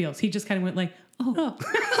right in the feels. He just kind of went like, "Oh."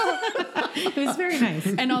 It was very nice.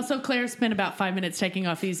 And also Claire spent about 5 minutes taking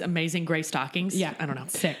off these amazing gray stockings. Yeah. I don't know.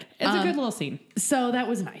 Sick. It's a good little scene. So that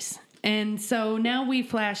was nice. And so now we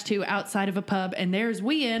flash to outside of a pub, and there's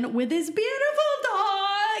Wien with his beautiful dog.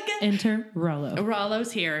 Enter Rollo.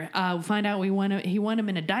 Rollo's here. We find out he won him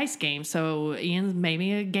in a dice game. So Ian's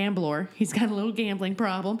maybe a gambler. He's got a little gambling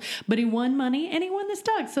problem, but he won money and he won this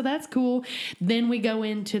dog. So that's cool. Then we go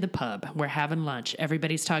into the pub. We're having lunch.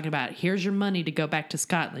 Everybody's talking about, "Here's your money to go back to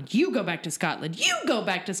Scotland. You go back to Scotland. You go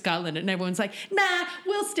back to Scotland." And everyone's like, "Nah,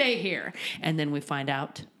 we'll stay here." And then we find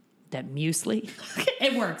out that Muesli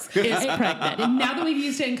It works. is pregnant. And now that we've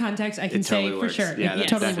used it in context, I can It say totally for works. sure. Yeah, it that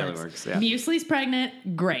totally definitely works. works. Yeah. Muesli's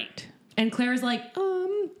pregnant. Great. And Claire's like,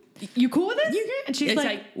 You cool with this? "You good?" And she's It's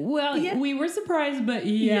like, "Well, yeah. we were surprised, but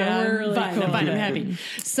we're really fine. cool I'm fine. with I'm it." happy.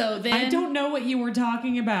 So then I don't know what you were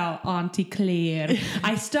talking about, Auntie Claire.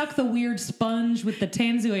 I stuck the weird sponge with the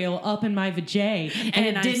tansy oil up in my vajay, and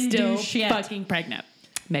it I'm didn't still do shit. fucking pregnant.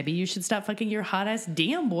 Maybe you should stop fucking your hot ass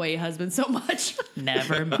DM boy husband so much.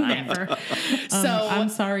 Never mind. Never. So I'm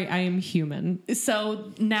sorry, I am human.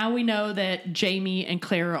 So now we know that Jamie and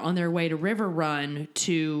Claire are on their way to River Run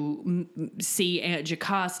to see Aunt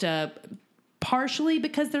Jocasta, partially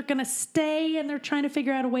because they're going to stay and they're trying to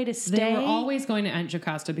figure out a way to stay. They were always going to Aunt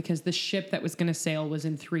Jocasta because the ship that was going to sail was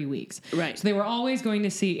in 3 weeks. Right. So they were always going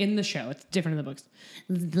to see, in the show, it's different in the books.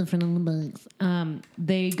 It's different in the books.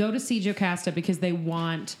 They go to see Jocasta because they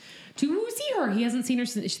want to see her. He hasn't seen her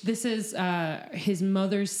since, this is his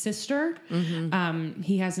mother's sister.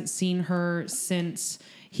 He hasn't seen her since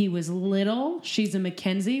he was little. She's a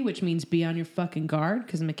Mackenzie, which means be on your fucking guard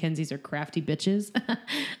because Mackenzies are crafty bitches.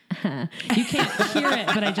 You can't hear it,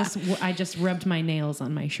 but I just rubbed my nails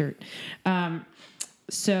on my shirt.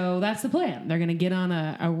 So that's the plan. They're gonna get on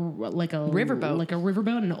a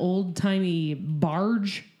riverboat, an old timey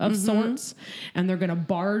barge of sorts, and they're gonna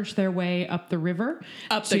barge their way up the river,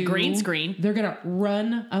 Up the green screen. They're gonna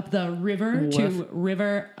run up the river to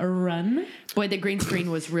River Run. Boy, the green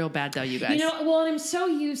screen was real bad though, you guys. You know, well, I'm so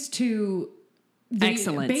used to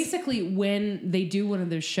Excellence. Basically, when they do one of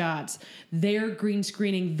those shots, they're green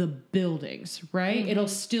screening the buildings, right? It'll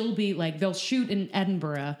still be like they'll shoot in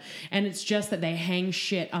Edinburgh, and it's just that they hang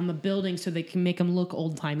shit on the buildings so they can make them look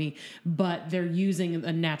old timey, but they're using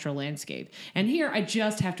a natural landscape. And here, I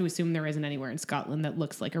just have to assume there isn't anywhere in Scotland that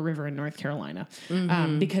looks like a river in North Carolina,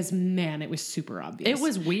 because man, it was super obvious. It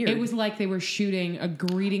was weird. It was like they were shooting a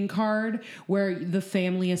greeting card where the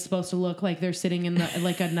family is supposed to look like they're sitting in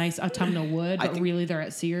like a nice autumnal wood, but really they're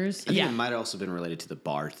at Sears. I think it might have also been related to the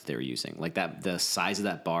barge that they were using, like that the size of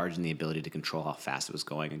that barge and the ability to control how fast it was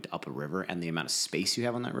going up a river and the amount of space you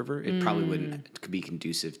have on that river. It probably wouldn't be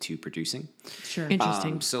conducive to producing. Sure.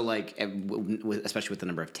 Interesting. So like, especially with the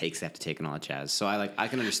number of takes they have to take and all that jazz. So I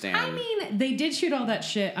can understand. I mean, they did shoot all that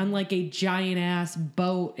shit on like a giant ass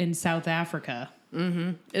boat in South Africa.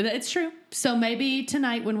 It's true. So maybe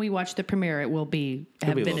tonight when we watch the premiere, it will have been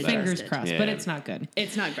little better. Fingers crossed, Yeah. but it's not good.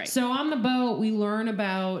 It's not great. So on the boat, we learn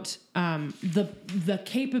about the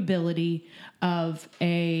capability of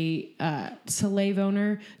a slave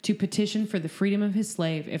owner to petition for the freedom of his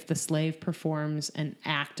slave if the slave performs an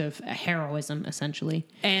act of heroism, essentially.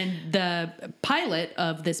 And the pilot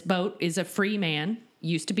of this boat is a free man,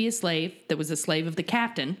 used to be a slave, that was a slave of the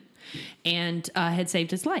captain, and had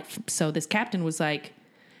saved his life. So this captain was like,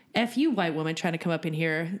 F you, white woman, trying to come up in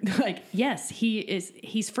here. Like, yes,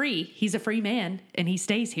 he's free. He's a free man, and he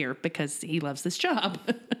stays here because he loves this job.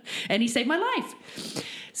 And he saved my life.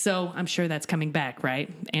 So I'm sure that's coming back,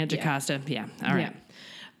 right? Aunt Jocasta. Yeah. All right.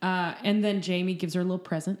 Yeah. And then Jamie gives her a little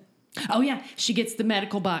present. Oh, yeah. She gets the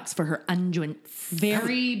medical box for her unjoints.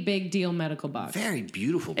 Very big deal medical box. Very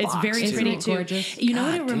beautiful box. It's very Isn't pretty it too. gorgeous? You know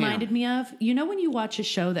what God it reminded me of? You know when you watch a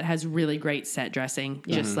show that has really great set dressing,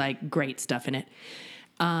 just like great stuff in it.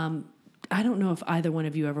 I don't know if either one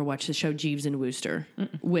of you ever watched the show Jeeves and Wooster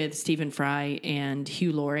with Stephen Fry and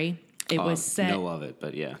Hugh Laurie. It was set. Know of it,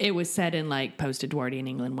 but yeah. It was set in like post-Edwardian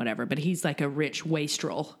England, whatever. But he's like a rich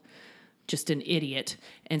wastrel, just an idiot,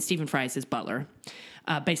 and Stephen Fry is his butler,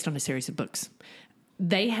 based on a series of books.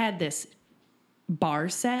 They had this bar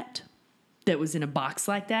set that was in a box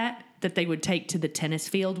like that they would take to the tennis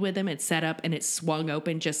field with them. It's set up and it swung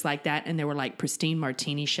open just like that. And there were like pristine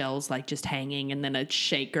martini shells, like just hanging, and then a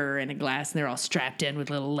shaker and a glass. And they're all strapped in with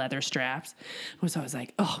little leather straps. So I was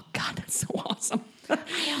like, oh God, that's so awesome.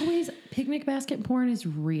 Picnic basket porn is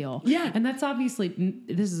real. Yeah. And that's obviously,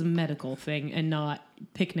 this is a medical thing and not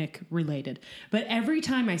picnic related. But every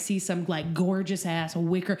time I see some like gorgeous ass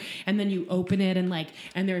wicker, and then you open it and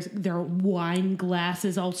there are wine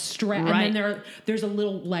glasses all strapped, Right. and then there's a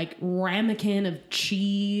little like ramekin of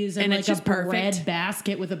cheese and like it's just a bread perfect.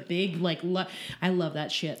 basket with a big like, I love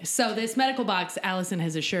that shit. So this medical box, Allison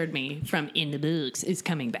has assured me from In the Books, is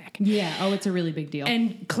coming back. Yeah. Oh, it's a really big deal.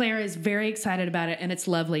 And Claire is very excited about it, and it's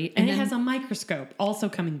lovely. And it then- has a microscope also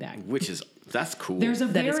coming back. That's cool. There's a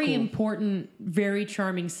That is very cool. important, very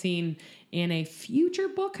charming scene in a future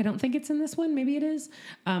book. I don't think it's in this one. Maybe it is.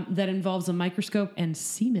 That involves a microscope and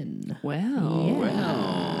semen.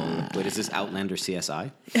 Well, Wait, is this Outlander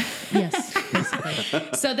CSI? Yes,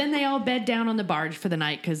 basically. so then they all bed down on the barge for the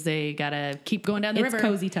night because they gotta keep going down the It's river.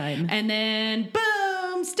 cozy time. And then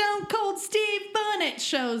boom, Stone Cold Steve Bonnet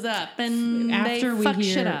shows up, and After they we fuck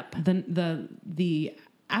hear shit up. the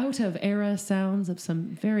out of era sounds of some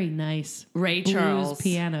very nice Ray blues Charles.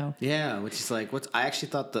 piano. Yeah, which is like I actually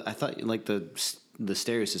thought like the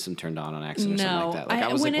stereo system turned on accident or something No, like that. Like I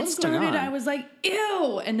was when like, it what's going started, on? I was like,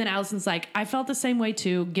 ew. And then Allison's like, I felt the same way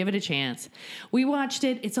too. Give it a chance. We watched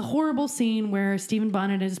it. It's a horrible scene where Stephen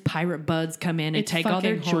Bonnet and his pirate buds come in and It's take all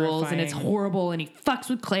their fucking jewels, and it's horrifying. horrible. And he fucks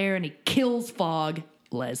with Claire and he kills Fogg,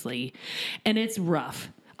 Leslie, and it's rough.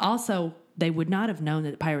 Also, they would not have known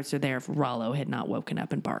that the pirates are there if Rollo had not woken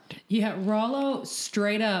up and barked. Yeah, Rollo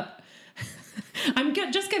straight up. I'm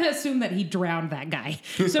just going to assume that he drowned that guy.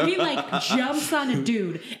 So he like jumps on a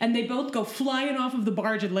dude and they both go flying off of the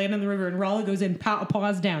barge and land in the river, and Rollo goes in,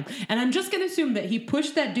 paws down. And I'm just going to assume that he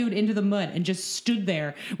pushed that dude into the mud and just stood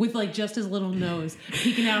there with like just his little nose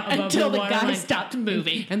peeking out above Until the water guy line. stopped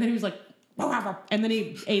moving. And then he was like, and then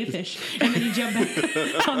he ate a fish, and then he jumped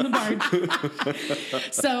back on the barge.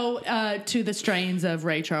 So, to the strains of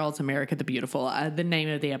Ray Charles' America the Beautiful, the name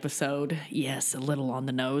of the episode, yes, a little on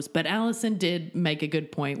the nose, but Allison did make a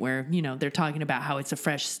good point where, they're talking about how it's a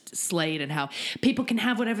fresh slate and how people can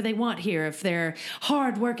have whatever they want here if they're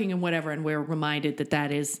hardworking and whatever, and we're reminded that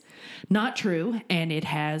that is not true, and it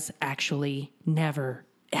has actually never,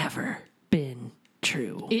 ever been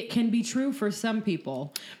true. It can be true for some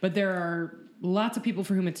people, but there are lots of people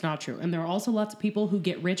for whom it's not true. And there are also lots of people who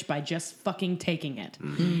get rich by just fucking taking it.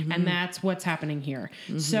 Mm-hmm. And that's what's happening here.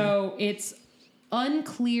 Mm-hmm. So it's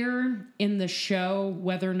unclear in the show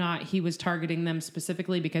whether or not he was targeting them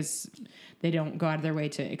specifically because they don't go out of their way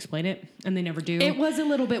to explain it, and they never do. It was a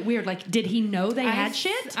little bit weird. Like, did he know they had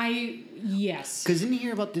shit? Yes. Because didn't he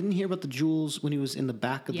hear about the jewels when he was in the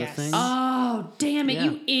back of Yes. the thing? Oh, damn it, Yeah.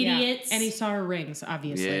 you idiots. Yeah. And he saw her rings,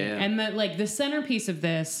 obviously. Yeah. And the centerpiece of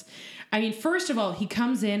this, I mean, first of all, he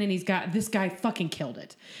comes in and he's got this guy fucking killed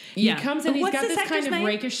it. Yeah. He comes in, he's What's got this this kind actor's of name?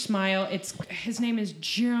 rakish smile. His name is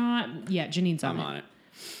John. Yeah, Janine's I'm on it.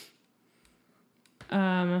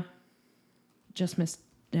 on it. Just missed.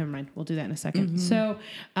 Never mind. We'll do that in a second. So,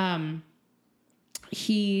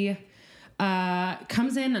 he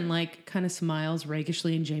comes in and like kind of smiles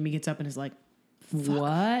rakishly, and Jamie gets up and is like,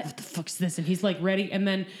 what the fuck's this? And he's like ready, and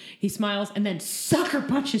then he smiles and then sucker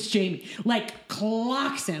punches Jamie, like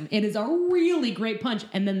clocks him. It is a really great punch,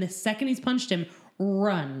 and then the second he's punched him,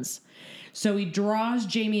 runs. So he draws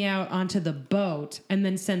Jamie out onto the boat and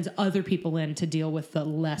then sends other people in to deal with the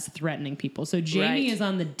less threatening people. So Jamie Right. is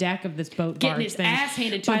on the deck of this boat Getting barge his thing ass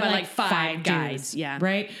handed to him by like five guys. dudes, Yeah.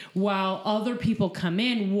 right? While other people come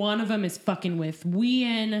in, one of them is fucking with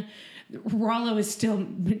Wien. Rollo is still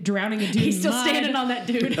drowning a dude. He's in still mud. standing on that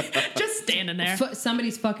dude. Just standing there.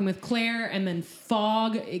 Somebody's fucking with Claire, and then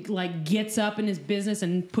Fogg like gets up in his business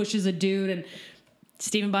and pushes a dude, and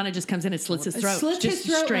Stephen Bonnet just comes in and slits his throat. slits just his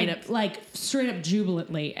throat straight like, up. straight up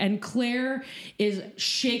jubilantly. And Claire is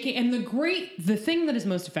shaking. And the thing that is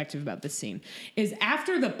most effective about this scene is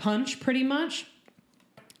after the punch, pretty much,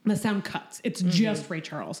 the sound cuts. It's just Ray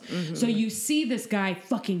Charles. So you see this guy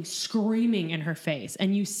fucking screaming in her face,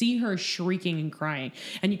 and you see her shrieking and crying,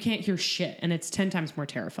 and you can't hear shit, and it's 10 times more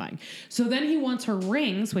terrifying. So then he wants her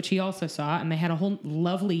rings, which he also saw, and they had a whole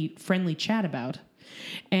lovely, friendly chat about.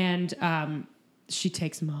 And she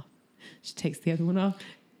takes them off. She takes the other one off.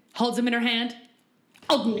 Holds him in her hand.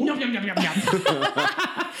 Oh, no.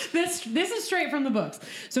 This is straight from the books.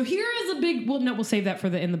 So here is a big. Well, no, we'll save that for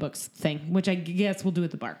the in the books thing, which I guess we'll do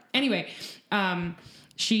at the bar. Anyway,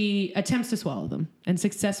 she attempts to swallow them and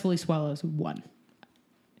successfully swallows one,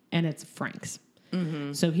 and it's Frank's.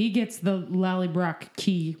 So he gets the Lallybrock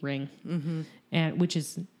key ring, and which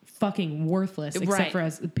is fucking worthless except Right. for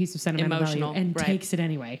as a piece of sentimental Emotional, value, and right. takes it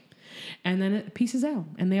anyway. And then it pieces out,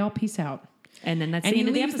 and they all piece out. And then that's And the he end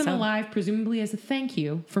of the leaves them episode. alive, presumably as a thank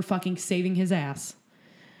you for fucking saving his ass.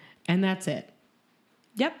 And that's it.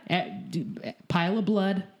 Yep. Pile of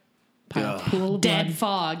blood. Pool of Dead blood.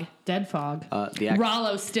 fog. Dead fog.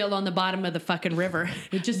 Rollo's still on the bottom of the fucking river.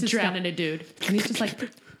 It just is drowning a dude. And he's just like,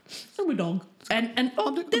 oh, my dog. And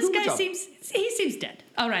I'm this doing my guy job. seems do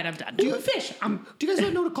All right, I'm done. You fish. Do you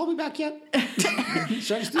guys know to call me back yet?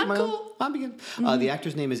 Should I just do I'm my cool. own? I'm begin. The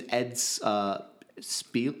actor's name is Ed Spielers.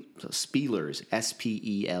 Speleers.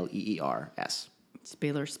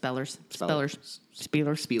 Spellers.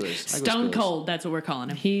 Spielers. Stone Cold. That's what we're calling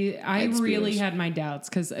him. I Ed really Spielers. had my doubts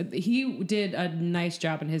because he did a nice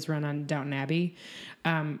job in his run on Downton Abbey,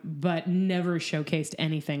 but never showcased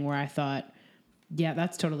anything where I thought, yeah,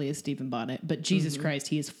 that's totally a Stephen Bonnet. But Jesus Christ,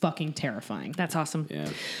 he is fucking terrifying. That's awesome. Yeah.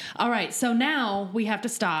 All right, so now we have to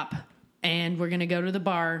stop, and we're gonna go to the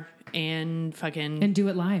bar and fucking And do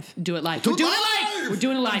it live. do it live. Do We're it doing it live! live. We're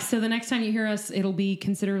doing it live. So the next time you hear us, it'll be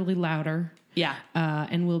considerably louder. Yeah.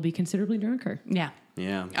 And we'll be considerably drunker. Yeah.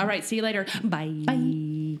 Yeah. All right. See you later. Bye.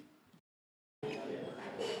 Bye.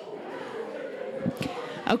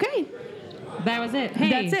 Okay. That was it.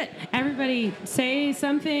 Hey, That's it. Everybody, say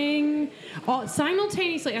something all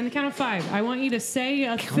simultaneously on the count of 5. I want you to say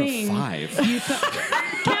a thing. You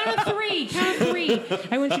count of 3. Count of 3.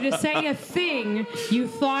 I want you to say a thing you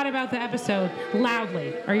thought about the episode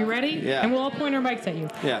loudly. Are you ready? Yeah. And we'll all point our mics at you.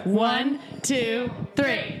 Yeah. 1, 2, 3.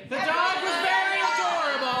 The dog was very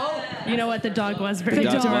adorable. You know what? The dog was very The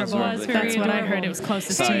dog adorable. was very That's what I adorable. heard. It was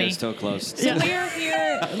closest to Sorry, me. it's so close. So we're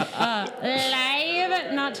here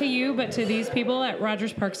live, not to you, but to these people at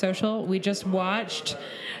Rogers Park Social. We just watched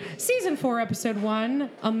season 4, episode 1,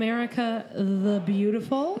 America the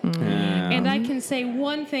Beautiful. And I can say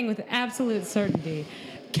one thing with absolute certainty.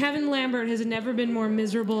 Kevin Lambert has never been more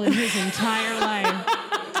miserable in his entire life.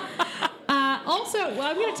 Also,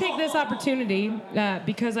 I'm going to take this opportunity,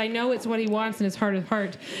 because I know it's what he wants in his heart of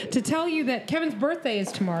heart, to tell you that Kevin's birthday is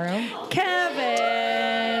tomorrow.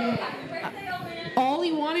 Kevin. All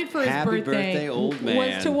he wanted for his Happy birthday, old man.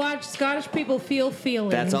 was to watch Scottish people feel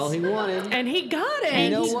feelings. That's all he wanted. And he got it. You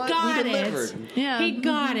know He what? got We it. delivered. Yeah. He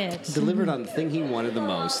got it. Delivered on the thing he wanted the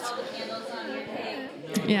most.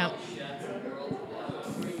 Yeah.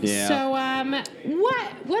 Yeah. So,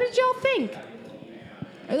 what did y'all think?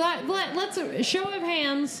 Let's show of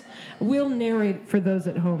hands. We'll narrate for those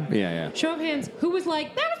at home. Yeah. Show of hands. Who was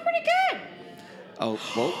like, that was pretty good?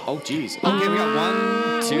 geez. Okay, we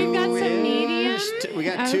got 1, 2. We've got some medium. We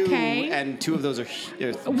got 2, and 2 of those are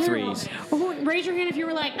threes. Raise your hand if you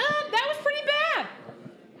were like, that was pretty bad.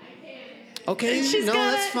 Okay,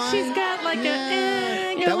 that's fine. She's got like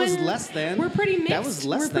that was less than. We're pretty mixed. That was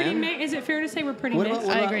less than. Is it fair to say we're pretty What mixed?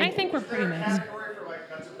 about- I agree. I think we're pretty mixed.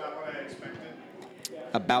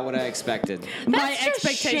 About what I expected. My That's just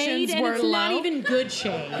expectations shade, and were it's low. not even good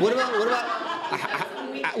shade. What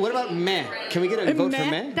about meh? Can we get a vote for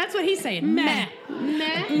meh? That's what he's saying. Meh.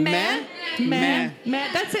 Meh? Meh.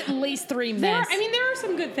 That's at least 3 meh. There are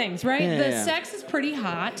some good things, right? Yeah, the yeah. sex is pretty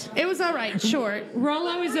hot. It was all right. Short.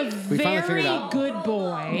 Rollo is a finally very figured out. good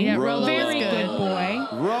boy. Yeah, Rollo very is good good. boy.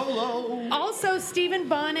 Rolo. Also, Stephen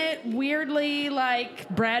Bonnet, weirdly like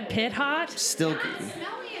Brad Pitt hot. Still.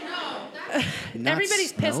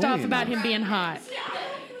 Everybody's pissed off about him being hot. Yeah, I thought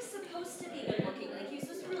he was supposed to be good looking. Like, he was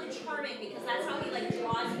supposed to be really charming because that's how he, like,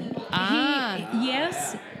 draws people.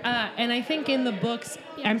 Yes, and I think in the books,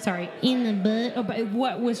 but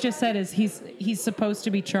what was just said is he's supposed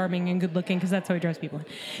to be charming and good looking because that's how he draws people.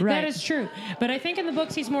 Right. That is true. But I think in the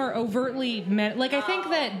books he's more overtly like I think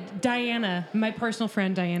that Diana, my personal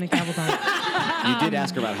friend Diana Gabaldon, You did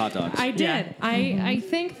ask her about hot dogs. I did. Yeah. I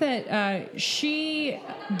think that she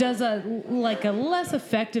does a less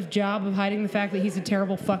effective job of hiding the fact that he's a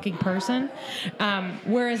terrible fucking person.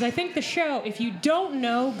 Whereas I think the show, if you don't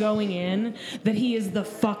know going in that he is the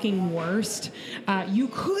fucking worst, you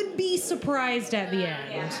could be surprised at the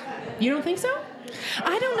end. You don't think so?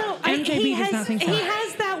 I don't know. MJB does not think so. He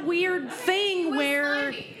has that weird thing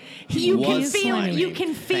where He was slimy. you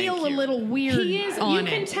can feel Thank a you. little weird He is. on You it.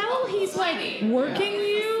 can tell he's like working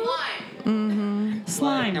you.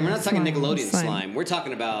 Slime. And we're not talking Nickelodeon Slime. slime. We're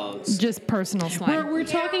talking about Just personal slime. We're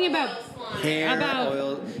talking about hair, about-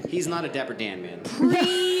 oil. He's not a Dapper Dan man.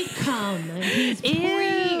 pre-cum. He's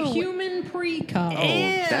Ew. human pre-cum. Ew.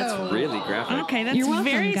 That's really graphic. Okay, that's You're welcome,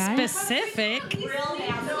 very guys. specific. Really?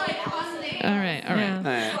 All right.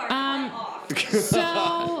 Yeah. Alright.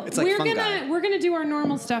 So It's like we're gonna do our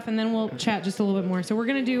normal stuff and then we'll chat just a little bit more. So we're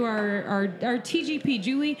gonna do our TGP.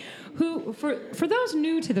 Julie, who for those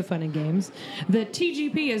new to the fun and games, the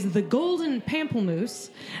TGP is the Golden Pamplemousse,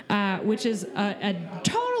 which is a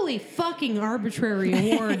totally fucking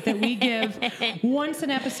arbitrary award that we give once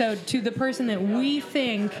an episode to the person that we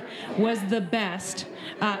think was the best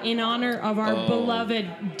in honor of our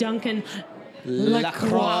beloved Duncan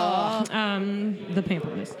LaCroix, the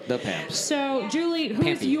Pamplemousse. The Pamps. So, Julie, who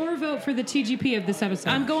is Pampy. your vote for the TGP of this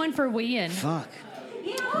episode? I'm going for Wien. Fuck.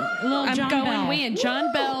 Little I'm John going Bell. Wien.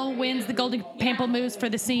 John Bell wins the Golden Pamplemousse for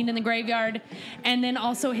the scene in the graveyard, and then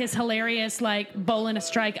also his hilarious like bowling a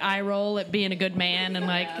strike eye roll at being a good man, and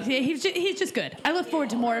like he's just good. I look forward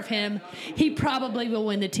to more of him. He probably will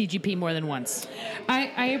win the TGP more than once.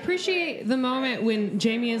 I appreciate the moment when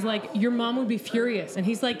Jamie is like, "Your mom would be furious," and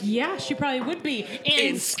he's like, "Yeah, she probably would be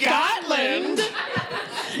in Scotland."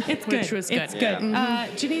 It's good. Which was good. It's good.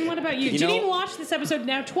 Janine, what about you? You know- Janine watched this episode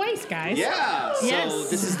now twice, guys. Yeah. So Yes.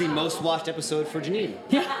 this is the most watched episode for Janine.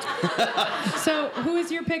 So, who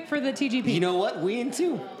is your pick for the TGP? You know what? Wien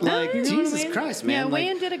too. Like you're going Jesus Wien? Christ, man. Yeah, like,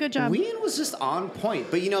 Wien did a good job. Wien was just on point.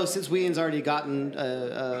 But since Wien's already gotten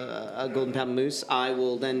a Golden Pamplemousse, I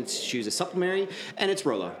will then choose a supplementary, and it's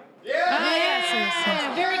Rolo.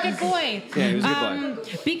 Yeah, very good boy. Yeah, he was a good boy.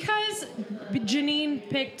 Because Janine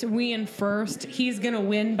picked Wien first, he's going to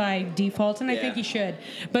win by default, and I think he should.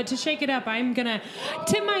 But to shake it up, I'm going to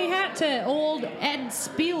tip my hat to old Ed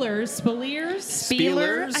Spielers.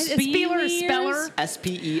 Spielers? Spieler, speller.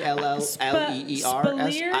 Spelleers.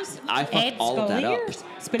 I fucked Ed all of that up. Spaliers.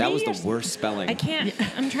 That was Spaliers. the worst spelling. I can't.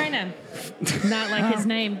 I'm trying to. Not like his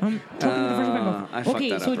name. I'm talking the first time. I fucked Okay,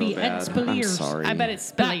 that so up it'd be real Ed bad. Spaliers. I'm sorry. I bet it's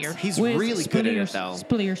Spiller. He's With really good at it, Spaliers.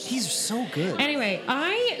 though. Spaliers. He's so good. Anyway,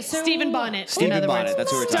 Stephen Bonnet. Stephen in other Bonnet, words.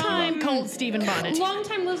 that's who we're talking Stone about. Cold Stephen Bonnet.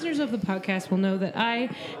 Longtime listeners of the podcast will know that I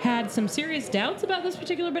had some serious doubts about this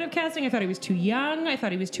particular bit of casting. I thought he was too young. I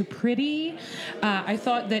thought he was too pretty. I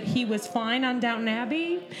thought that he was fine on Downton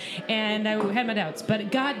Abbey, and I had my doubts.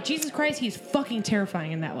 But God, Jesus Christ, he's fucking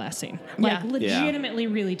terrifying in that last scene. Like, Yeah. legitimately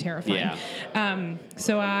really terrifying. Yeah.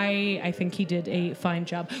 So I think he did a fine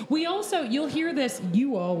job. We also, you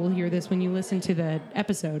all will hear this when you listen to the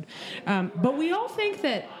episode, but we all think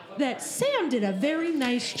that Sam did a very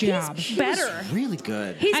nice job. Better. Really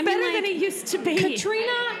good. He's I mean, better like, than he used to be.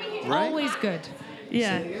 Katrina, Right? always good.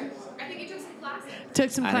 Yeah. I think he took some classes. Took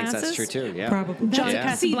some I classes. think that's true, too. Yeah. Probably. John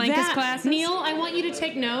Yeah. Casablancas classes. Neil, I want you to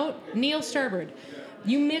take note. Neil Sturbard,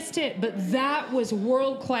 you missed it, but that was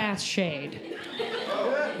world-class shade.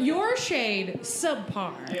 Your shade,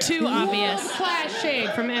 subpar. Too obvious. Class shade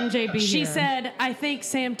from MJB. She here. said, I think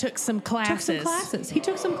Sam took some classes. Took some classes. He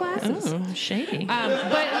took some classes. Oh, shady.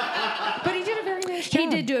 But he did a very nice job. He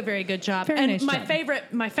did do a very good job. Very and nice my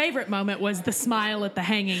job. favorite moment was the smile at the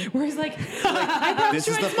hanging. Where he's like, This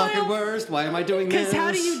is the fucking worst. Why am I doing this? Because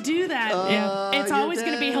how do you do that? It's you're always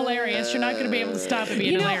going to be hilarious. You're not going to be able to stop it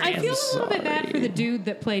being You know, hilarious. I feel a little bit bad for the dude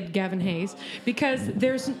that played Gavin Hayes because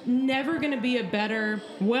there's never going to be a better,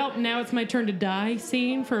 well, now it's my turn to die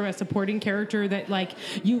scene for a supporting character that, like,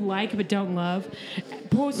 you like but don't love.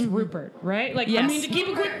 Post Rupert, right? Like, I Yes. mean, to keep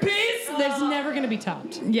a quick pace, there's never going to be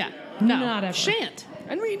topped. Yeah. No. Not ever. Shan't.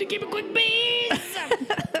 I need to keep a quick beat.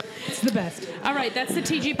 It's the best. All right, that's the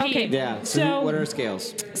TGP. Okay. Yeah. So, So- what are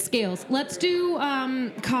scales? Scales. Let's do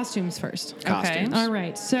costumes first. Costumes. All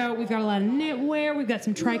right, so we've got a lot of knitwear. We've got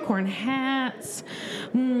some tricorn hats.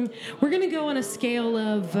 We're going to go on a scale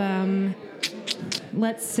of,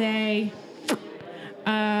 let's say,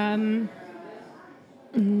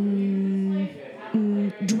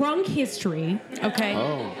 drunk history. Okay.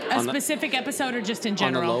 Oh. A On the- specific episode or just in On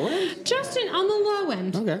general? the low end? Just on the low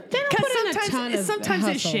end. Okay. They don't Because put in a ton of sometimes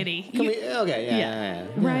it's hustle, shitty. Can we, okay. Yeah.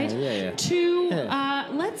 right? Yeah. To,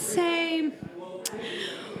 let's say...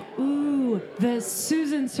 Ooh, the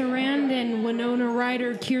Susan Sarandon, Winona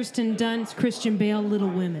Ryder, Kirsten Dunst, Christian Bale, Little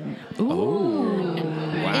Women.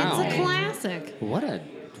 Wow. It's a classic. What a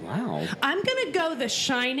wow. I'm going to go The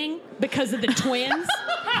Shining because of the twins.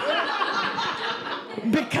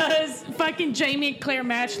 Because fucking Jamie and Claire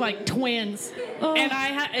match like twins. And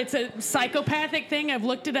it's a psychopathic thing. I've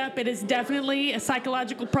looked it up. It is definitely a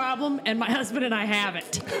psychological problem, and my husband and I have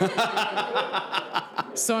it.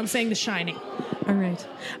 So I'm saying The Shining. All right.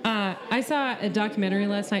 I saw a documentary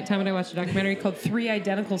last night. Tom and I watched a documentary called Three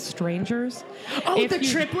Identical Strangers. Oh, the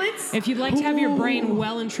triplets? If you'd like to have your brain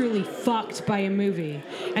well and truly fucked by a movie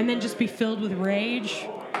and then just be filled with rage,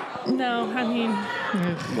 No, I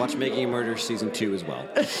mean... Watch Making a Murder season 2 as well.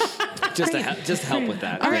 just to help with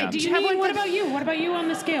that. All right, Yeah. do you have one? What about you? What about you on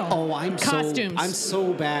the scale? Oh, I'm Costumes.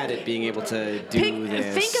 so bad at being able to do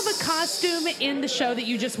this. Think of a costume in the show that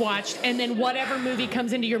you just watched, and then whatever movie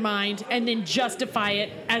comes into your mind, and then justify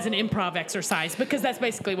it as an improv exercise, because that's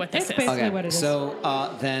basically what this It's is. basically what it is. So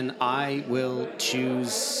then I will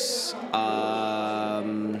choose.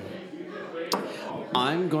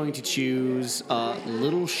 I'm going to choose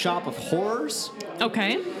Little Shop of Horrors,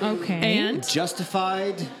 Okay. Okay. And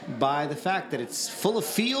justified by the fact that it's full of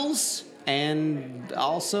feels and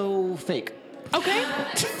also fake. okay,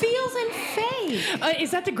 Feels and fake.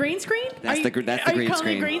 is that the green screen? That's the green Are you calling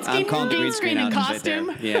screen. it green screen? I'm calling the green screen and out right there.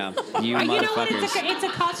 costume. Yeah, you You know what? motherfuckers. It's a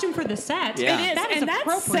costume for the set. Yeah. It is, That is and that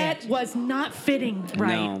appropriate. set was not fitting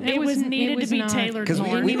right. No. It was needed it to be was not. tailored Because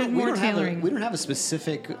more. we needed more don't have tailoring. we don't have a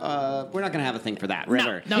specific. We're not going to have a thing for that. No,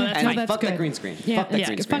 Ever. no, that's and fine. That's fuck that good. green screen. Yeah, Fuck that yeah,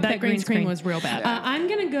 green fuck screen. That green screen was real bad. I'm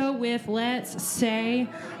gonna go with, let's say,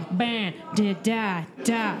 bam, da da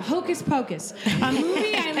da, Hocus Pocus, a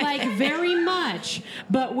movie I like very much,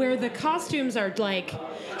 but where the costumes are like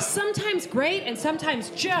sometimes great and sometimes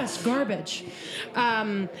just garbage.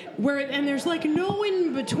 And there's like no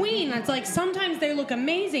in between. It's like sometimes they look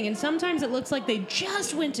amazing and sometimes it looks like they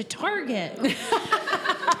just went to Target.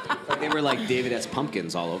 Like they were like David S.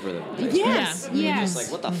 Pumpkins all over the place. Yes, You're yes. Just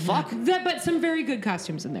like what the fuck? But some very good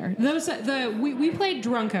costumes in there. We played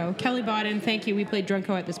Drunko. Kelly Bodden, thank you. We played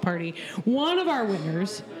Drunko at this party. One of our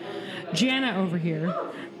winners, Jana over here,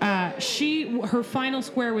 her final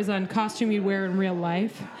square was on costume you'd wear in real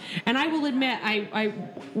life. And I will admit, I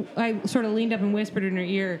sort of leaned up and whispered in her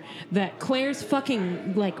ear that Claire's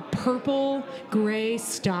fucking like purple gray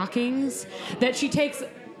stockings that she takes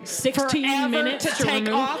 16 Forever minutes to take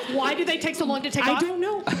remove. off. Why do they take so long to take I off? don't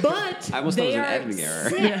know, but I almost thought they it was an are editing error.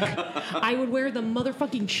 sick. I would wear the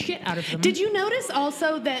motherfucking shit out of them. Did you notice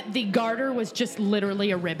also that the garter was just literally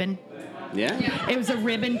a ribbon? Yeah. It was a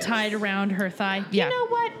ribbon tied around her thigh. You know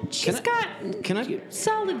what? She's got Can I?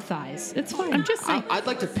 solid thighs. It's fine. I'm just saying. I'd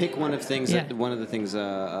like to pick one of things. Yeah. One of the things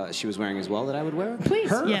she was wearing as well that I would wear. Please,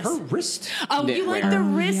 her, yes. her wrist. Oh, you like knitwear. the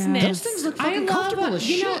wrist knits? Those things look I fucking love comfortable as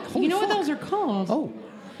you shit. know. Holy You know what fuck. those are called? Oh,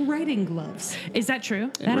 writing gloves. Is that true?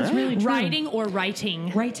 That is really true. Writing or writing?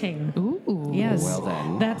 Writing. Ooh. Yes. Well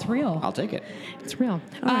then. That's real. I'll take it. It's real.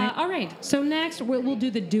 All right. So next we'll do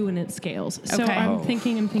the doing it scales. So Okay. I'm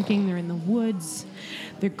thinking they're in the woods.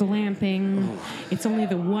 They're glamping. It's only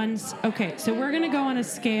the ones. Okay. So we're gonna go on a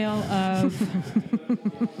scale of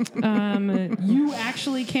you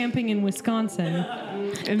actually camping in Wisconsin.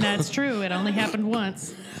 And that's true. It only happened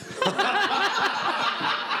once.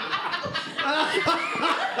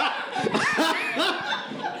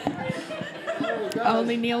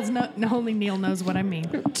 Only Neil knows what I mean.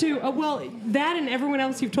 To well, that and everyone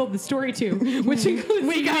else you've told the story to, which includes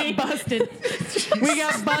We got me. busted. We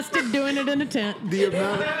got busted doing it in a tent. The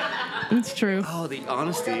amount. It's true. Oh, the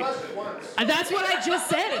honesty. That's what I just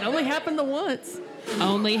said. It only happened the once.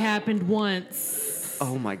 Only happened once.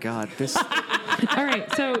 Oh my God. This. All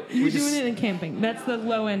right, so you're doing it in camping. That's the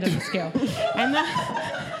low end of the scale, and the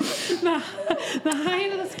high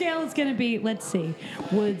end of the scale is going to be, let's see,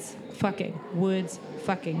 woods fucking.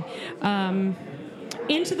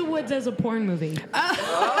 Into the Woods as a porn movie. Oh.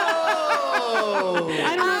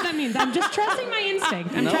 I don't know what that means. I'm just trusting my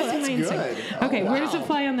instinct. I'm trusting my instinct. good. Okay, Oh, where does wow. it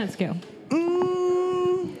fly on that scale?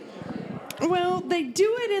 Well, they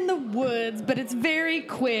do it in the woods, but it's very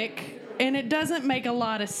quick. And it doesn't make a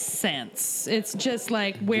lot of sense. It's just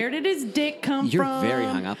like, where did his dick come You're from? very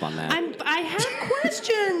hung up on that. I have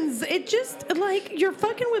questions. It just, like, you're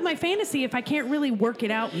fucking with my fantasy if I can't really work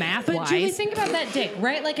it out math-wise. But Julie, think about that dick,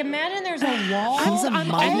 right? Like, imagine there's a wall. He's a I'm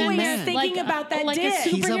mighty always man. thinking about that like dick. a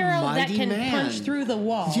He's a superhero that mighty can man. punch through the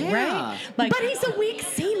wall, Yeah. right? Like, But he's a weak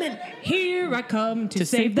seaman. here I come to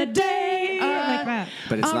save the day, like that.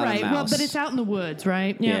 But it's All not right, a well, mouse. but it's out in the woods,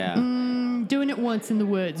 right? Yeah. Doing it once in the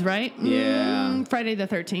woods, right? Yeah. Friday the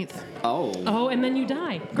 13th. Oh. Oh, and then you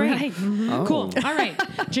die. Great. Right. Oh. Cool. All right,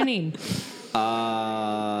 Janine.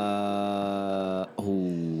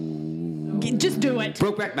 Just do it.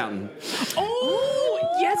 Brokeback Mountain. Oh,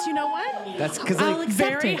 yes, you know what? That's because I'll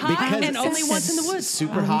accept Very it. hot because and only once in the woods.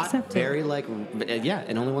 Super I'll hot, accept it. very like yeah,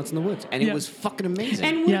 and only once in the woods, and Yeah. it was fucking amazing.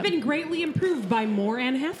 And would have Yeah. been greatly improved by more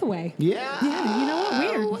Anne Hathaway. yeah, Yeah, you know what?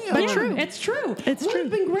 Weird. But Yeah, true. It's true. It's would true.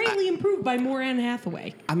 have been greatly improved by more Anne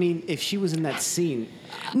Hathaway. I mean, if she was in that scene,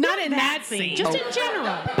 Not in that scene. Just in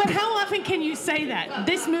general. But how often can you say that?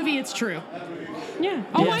 This movie, it's true. Yeah.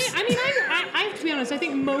 Oh, Yes. I mean, I have to be honest. I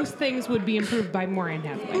think most things would be improved by more Anne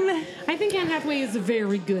Hathaway. I think Anne Hathaway is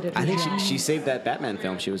very good at her I think job. she saved that Batman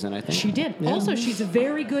film she was in. I think She did. Also, she's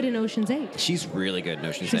very good in Ocean's 8. She's really good in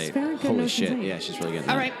Ocean's She's 8. very good in Holy Ocean's shit! 8. Yeah, she's really good. in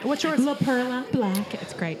All that. right, what's yours? La Perla Black.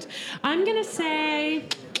 It's great. I'm going to say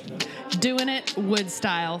Doing it wood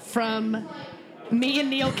style from me and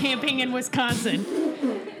Neil camping in Wisconsin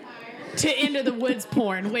to Into the Woods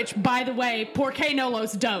porn, which, by the way, porque no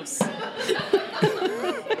los dos.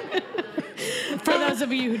 For those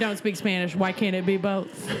of you who don't speak Spanish, why can't it be both?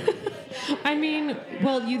 I mean,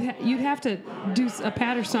 well, you'd have to do a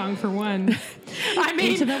patter song for one. I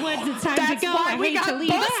mean, Into the woods, it's time to that's go. why I we hate got to leave.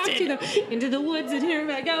 busted. Into the woods, and here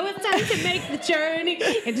I go. It's time to make the journey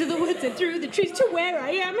into the woods and through the trees to where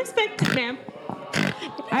I am expected, ma'am.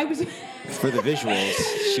 I was For the visuals,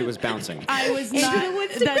 she was bouncing. I was into not. the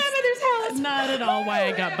woods to that's grandmother's house. not at all why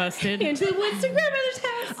I got busted. Into the woods to grandmother's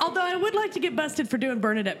house. Although I would like to get busted for doing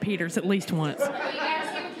Bernadette Peters at least once. You guys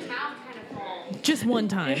give the town kind of full. Just one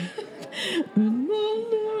time.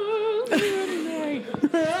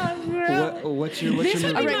 What's your This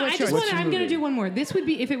would be All right, my, what's I just yours? want What's to, your I'm going to movie? do one more. This would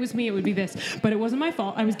be, if it was me, it would be this. But it wasn't my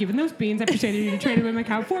fault. I was given those beans. I persuaded you to trade away my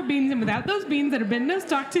cow for beans. And without those beans, there'd have been no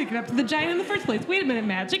stock to get up to the giant in the first place. Wait a minute,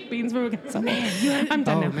 magic beans were so I'm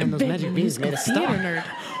done Oh now. man, those magic beans made us stop. nerd.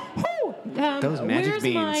 Those magic where's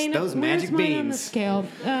beans. Mine? Those Where's magic mine on the beans. scale?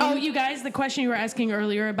 Oh, you guys, the question you were asking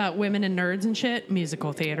earlier about women and nerds and shit,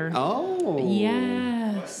 musical theater. Oh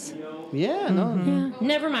yes. yeah, no. Yeah.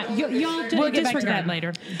 Never mind. Y'all We'll get back to disregard. that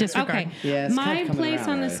later. Disregard. Okay. Yeah, it's kind My of coming place around,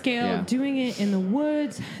 on the right? scale, Yeah. doing it in the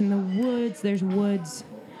woods. In the woods, there's woods.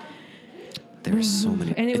 There's so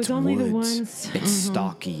many. And it was it's only the woods. ones- It's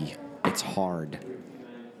stocky. It's hard.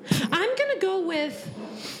 I'm gonna go with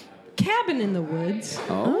Cabin in the Woods,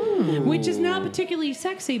 Oh. which is not particularly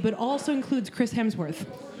sexy, but also includes Chris Hemsworth.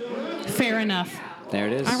 Fair enough. There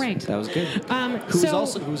it is. All right. That was good.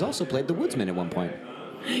 Who's also played the Woodsman at one point.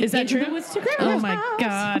 Is that Into true? the Woods to Oh Grandmother's my house.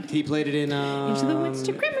 God. He played it in. Into the Woods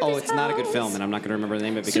to Grandmother's Oh, it's not a good house. film, and I'm not going to remember the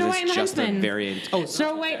name of it because Snow White and it's the just a Huntsman. very. Oh,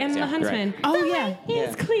 Snow White and Yeah, the you're Huntsman. right. Oh, the yeah. light Yeah.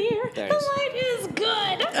 is clear. There it The is. light is good.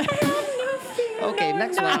 I have no fear. Okay, no,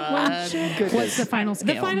 next no one. What's the final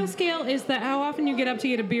scale? The final scale is the how often you get up to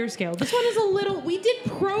get a beer scale. This one is a little. We did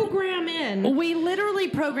program in. We literally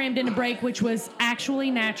programmed in a break, which was actually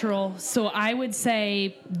natural. So I would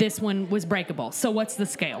say this one was breakable. So what's the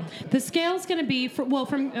scale? The scale's going to be from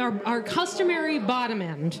our customary bottom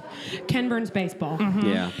end, Ken Burns baseball,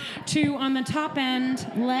 Yeah. to on the top end.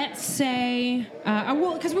 Let's say,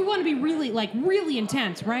 because we want to be really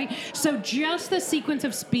intense, right? So just the sequence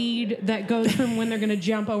of speed that goes from when they're going to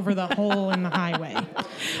jump over the hole in the highway.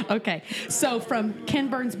 Okay. So from Ken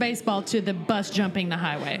Burns baseball to the bus jumping the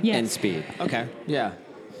highway. Yes. And speed. Okay. Yeah.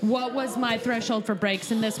 What was my threshold for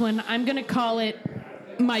breaks in this one? I'm going to call it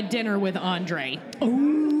my dinner with Andre.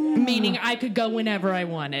 Meaning I could go whenever I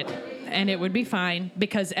wanted. and it would be fine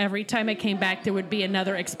because every time I came back, there would be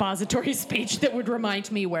another expository speech that would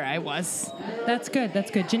remind me where I was. That's good.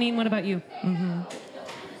 That's good. Janine, what about you?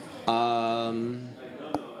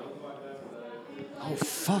 Oh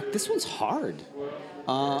fuck, this one's hard.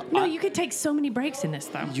 No, you could take so many breaks in this,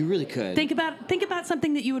 though. You really could. Think about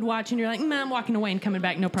something that you would watch, and you're like, I'm walking away and coming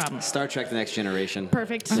back, no problem. Star Trek: The Next Generation.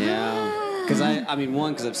 Perfect. Yeah. Because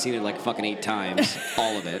because I've seen it like fucking 8 times,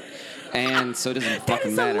 all of it, and so it doesn't That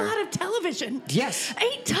fucking is matter. a lot of television. Yes.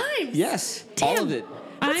 8 times. Yes. Damn. All of it.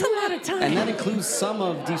 That's a lot of time. And that includes some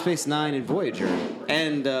of Deep Space Nine and Voyager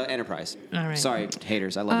and Enterprise. All right. Sorry,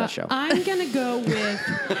 haters. I love that show. I'm going to go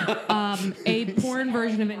with a porn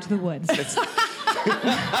version of Into the Woods.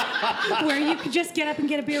 Where you could just get up and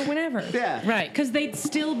get a beer whenever. Yeah. Right. Because they'd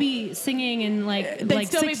still be singing in They'd like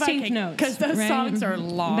still be 16th fucking, notes. 'cause those right? songs are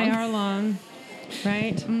long. They are long.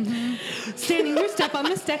 Right? Mm-hmm. Standing there stuck on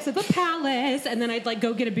the steps of the palace. And then I'd like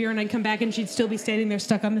go get a beer and I'd come back and she'd still be standing there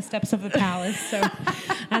stuck on the steps of the palace. So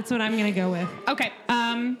that's what I'm going to go with. Okay.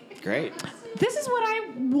 Great. This is what I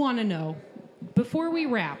want to know before we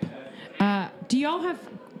wrap. Do y'all have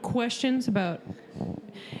questions about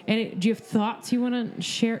any? Do you have thoughts you want to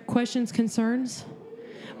share? Questions, concerns?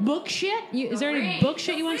 Book shit? Is there any book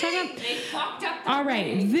shit you want to talk about? They fucked up the All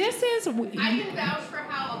right. ring. This is. I can vouch for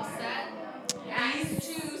how upset these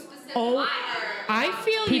two specific Oh, I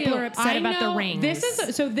feel People you. are upset I about the know. rings.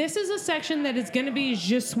 This is a section that is going to be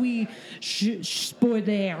je suis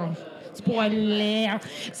spoiler. Spoiler.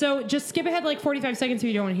 So just skip ahead like 45 seconds if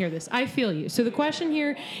you don't want to hear this. I feel you. So the question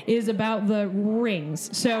here is about the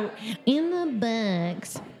rings. So in the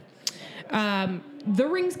books, the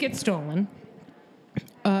rings get stolen.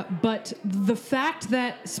 But the fact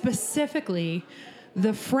that specifically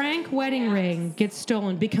the Frank wedding ring gets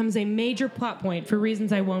stolen becomes a major plot point for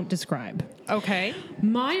reasons I won't describe. Okay.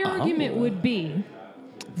 My argument would be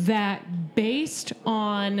that based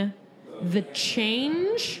on the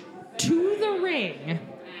change to the ring,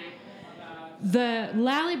 the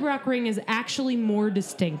Lallybrock ring is actually more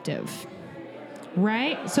distinctive.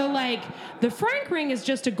 Right? So, like, the Frank ring is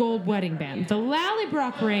just a gold wedding band. The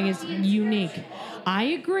Lallybrock ring is unique. I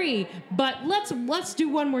agree, but let's do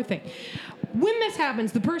one more thing. When this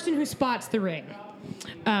happens, the person who spots the ring,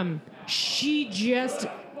 she just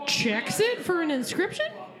checks it for an inscription?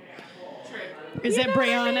 Is it know what I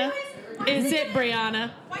Brianna? mean? Is it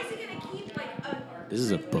Brianna? Why is he gonna keep like a? This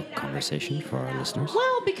is a book conversation for our listeners.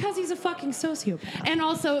 Well, because he's a fucking sociopath. And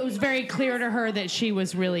also, it was very clear to her that she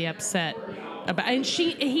was really upset about, and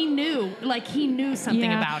he knew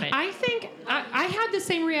something about it. I think I had the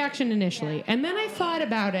same reaction initially, and then I thought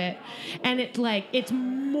about it, and it's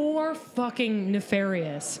more fucking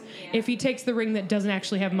nefarious if he takes the ring that doesn't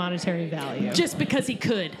actually have monetary value. Just because he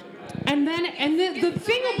could. And the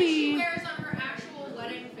thing will She be. wears on her actual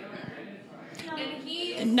wedding finger. And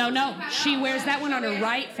he is No, she wears that one on her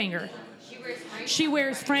right finger. She wears She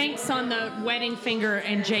wears Frank's on the wedding finger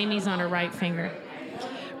and Jamie's on her right finger.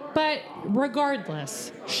 But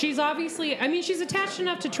regardless, she's obviously, she's attached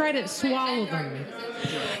enough to try to swallow them.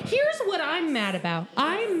 Here's what I'm mad about.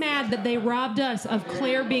 I'm mad that they robbed us of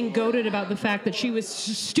Claire being goated about the fact that she was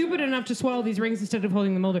stupid enough to swallow these rings instead of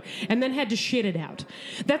holding them older, and then had to shit it out.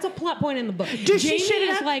 That's a plot point in the book. Does she Jamie shit it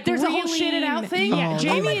is, out? like, There's a whole really shit it out thing? Yeah, Oh,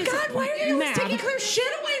 Jamie no. is why are you mad. taking Claire's shit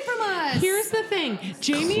away from us? Here's the thing.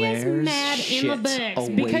 Jamie is Claire's mad in the shit books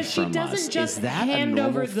away because she from doesn't us. just Is that a hand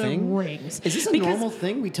normal over the thing? rings. Is this a Because- normal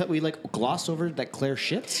thing? We like gloss over that Claire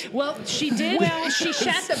shits? Well, she did. Well, she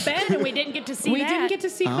shat the bed and we didn't get to see We that. didn't get to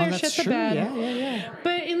see Claire that's shit the true. bed. Yeah.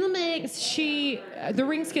 But in the mix, the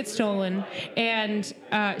rings get stolen, and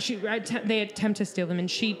they attempt to steal them, and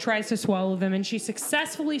she tries to swallow them, and she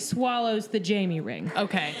successfully swallows the Jamie ring.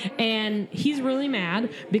 Okay. And he's really mad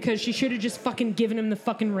because she should have just fucking given him the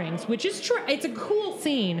fucking rings, which is true. It's a cool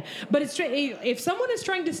scene, but if someone is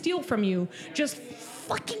trying to steal from you, just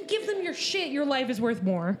fucking give them your shit. Your life is worth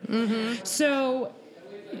more. Mm-hmm. So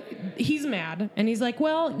he's mad, and he's like,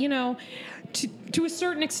 well, to a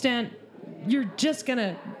certain extent, you're just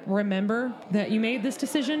gonna remember that you made this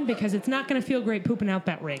decision because it's not gonna feel great pooping out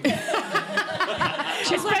that ring.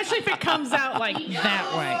 Especially if it comes out like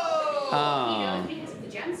that way. because of the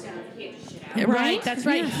gemstones, he had to shit out. Right? That's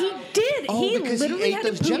right. Yeah. He did. Oh, he because he literally ate had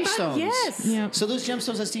those to poop gemstones. out. Yes. Yeah. So those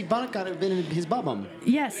gemstones that Steve Bonnet got have been in his bum.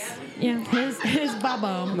 Yes. Yeah. His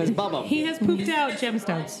bubbo. His bum. He has pooped out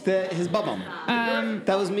gemstones. His bum.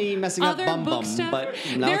 That was me messing up Other bum book bum, stuff. but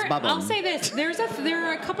now it's bum. I'll say this: there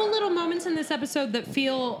are a couple little moments in this episode that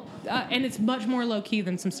feel, and it's much more low key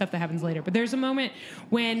than some stuff that happens later. But there's a moment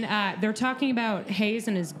when they're talking about Hayes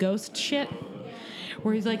and his ghost shit,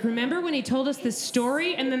 where he's like, remember when he told us this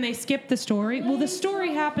story? And then they skip the story. Well, the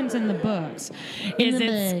story happens in the books. Is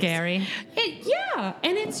it scary? Yeah,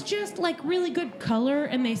 and it's just like really good color,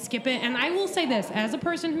 and they skip it. And I will say this, as a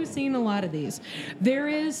person who's seen a lot of these, there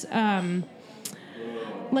is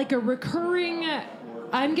like a recurring.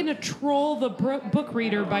 I'm going to troll the book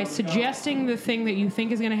reader by suggesting the thing that you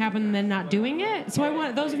think is going to happen and then not doing it. So I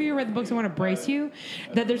want those of you who read the books, I want to brace you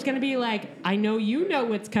that there's going to be like, I know you know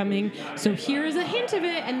what's coming, so here's a hint of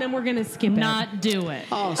it, and then we're going to skip it. Not do it.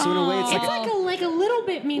 Oh, so in a way, it's It's like a little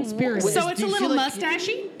bit mean-spirited. So it's do a you little feel like-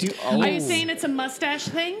 mustachy? Oh. Are you saying it's a mustache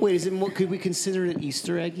thing? Wait, is it more? Could we consider it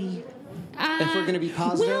Easter eggy? If we're going to be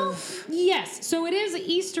positive? Well, yes. So it is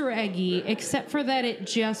Easter eggy, except for that it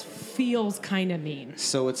just feels kind of mean.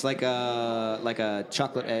 So it's like a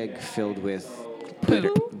chocolate egg filled with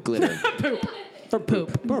Poop. glitter. Poop. Or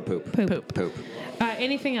poop. Or poop. Poop. Poop.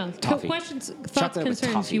 Anything else? Toffee. Questions, thoughts, Chocolate with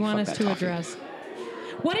concerns toffee. you want Fuck us that to toffee. address?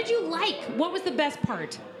 What did you like? What was the best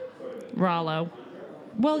part? Rollo.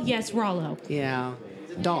 Well, yes, Rollo. Yeah.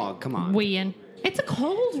 Dog, come on. Weeing. It's a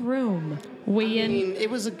cold room. I Weeing. mean, it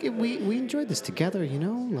was we enjoyed this together, you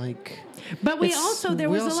know, like. But we it's- also, there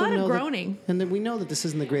we was a also lot know of that- groaning. and then we know that this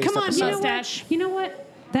isn't the greatest Come on, episode. mustache. You know what?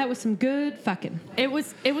 That was some good fucking. It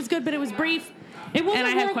was good, but it was brief. It wasn't And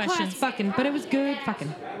I had world-class questions. fucking, but it was good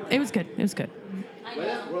fucking. It was good. It was good. How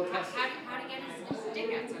to get his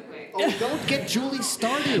dick out so quick? Oh, don't get Julie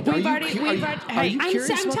started. We've already- Are you I'm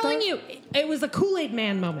curious about telling that? you, it was a Kool-Aid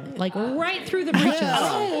Man moment, like right through the breeches.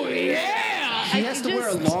 Oh, yeah. He has to wear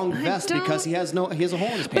a long vest because he has a hole in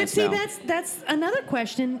his But pants see, now. that's another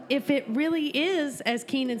question. If it really is, as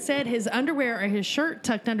Keenan said, his underwear or his shirt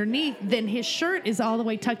tucked underneath, then his shirt is all the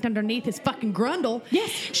way tucked underneath his fucking grundle. Yes,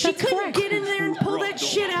 she that's couldn't correct. get in there and pull that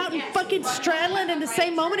shit out and fucking straddle it in the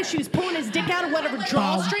same moment as she was pulling his dick out of whatever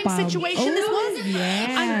drawstring Bum, bum. situation this Oh, was.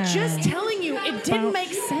 yeah. I'm just telling you, it didn't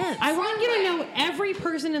make sense. I want you to know every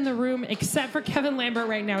person in the room except for Kevin Lambert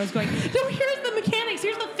right now is going, no, here's the mechanics,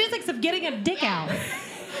 here's the physics of getting a dick out.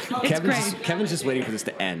 It's great. Kevin's just waiting for this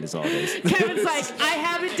to end, is all it is. Kevin's like, I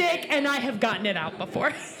have a dick and I have gotten it out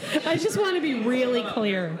before. I just want to be really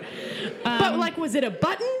clear. But like, was it a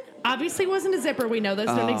button? Obviously wasn't a zipper. We know those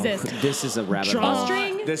don't exist. This is a rabbit hole.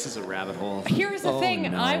 Drawstring? This is a rabbit hole. Here's the Oh, thing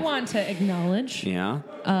no. I want to acknowledge. Yeah.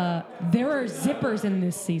 There are zippers in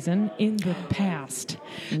this season in the past.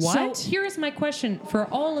 What? So here's my question for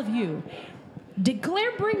all of you. Did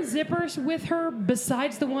Claire bring zippers with her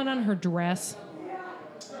besides the one on her dress?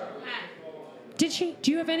 Did she?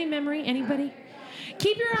 Do you have any memory? Anybody?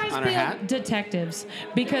 Keep your eyes On her peeled, hat? detectives,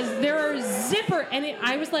 because there are zipper, and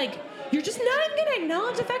I was like, you're just not even going to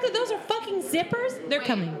acknowledge the fact that those are fucking zippers? They're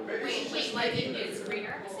coming. Wait, like in this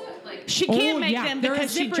reader episode? Like, She can't Oh, make yeah. them There are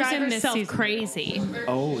because she zippers drives in this herself season. crazy.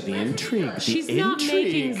 Oh, the intrigue. She's not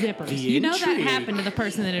making zippers. The You know that intrigue. happened to the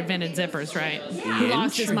person that invented zippers, right? Who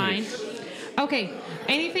lost his intrigue. mind. Okay,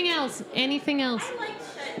 anything else? Anything else? I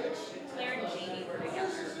liked that Claire and Jamie were together.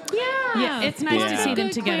 Yeah, it's nice to Yeah. see them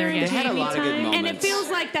Good together Claire and again. They had a Jamie lot of good time. moments. And it feels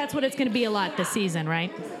like that's what it's going to be a lot this season,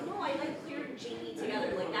 right? No, I like Claire and Jamie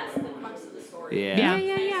together. Like that's the crux of the story. Yeah.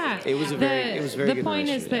 Yeah. It was a very The good point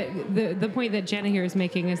is relationship. that the point that Jenna here is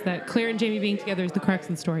making is that Claire and Jamie being together is the crux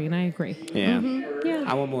of the story, and I agree. Yeah. Yeah,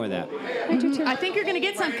 I want more of that. I do too. I think you're going to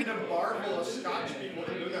get some. In a bar full of Scotch people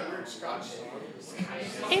doing that weird Scotch song.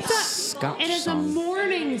 It is a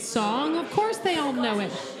morning song. Of course, they all know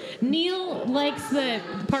it. Neil likes the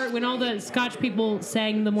part when all the Scotch people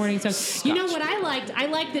sang the morning song. You know what I liked? I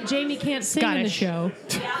liked that Jamie can't sing in the Scottish. show.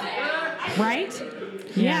 Right?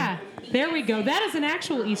 Yeah. There we go. That is an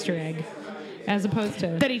actual Easter egg, as opposed to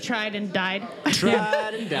That he tried and died.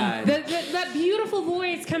 Tried and died. that beautiful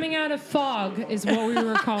voice coming out of Fog is what we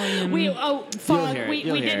were calling him. Fog. hear it. We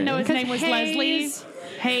You'll hear didn't it. know his Because name was Hayes- Leslie.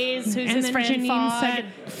 Hayes, who's and his then friend Janine Fog. said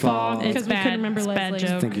Fog Fog. because we couldn't remember It's a bad Leslie.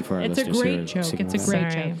 joke. Thank you for our It's a listeners great who are joke. singing It's a that.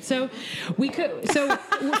 great Sorry. joke. So we could. So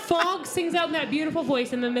Fog sings out in that beautiful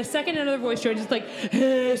voice, and then the second another voice joins, just like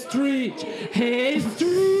hey Street,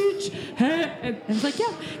 and it's like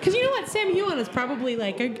yeah, because you know what, Sam Heughan is probably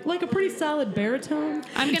like a pretty solid baritone.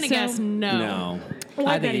 I'm going to So- guess no. No. Well,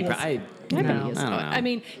 I I bet think he is. I bet no, he is. I don't know. I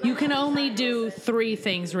mean, you can only do 3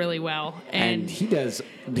 things really well, and he does.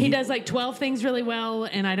 he does like 12 things really well,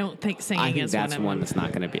 and I don't think singing I think is that's one of one them. that's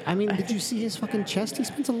not going to be. I mean, did you see his fucking chest? He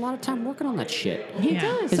spends a lot of time working on that shit. He Yeah.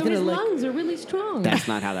 does. It's So gonna his look- lungs are really strong. That's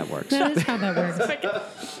not how that works. That is how that works.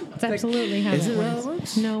 It's absolutely how Is that it how works. it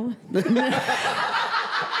works? No.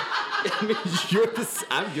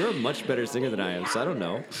 You're a much better singer than I am, so I don't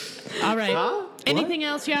know. All right. Huh? Anything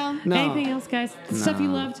else, y'all? No. Anything else, guys? Stuff you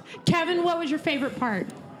No. loved? Kevin, what was your favorite part?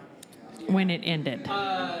 when it ended.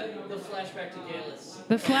 The flashback to Galus.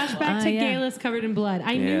 The flashback to yeah. Galus covered in blood.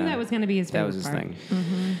 I knew Yeah. that was going to be his favorite That was his part. thing.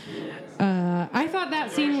 I thought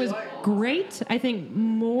that scene was great. I think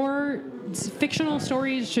more fictional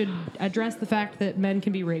stories should address the fact that men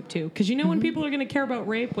can be raped too. Because you know when people are going to care about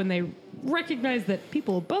rape when they recognize that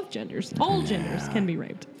people of both genders, all genders, can be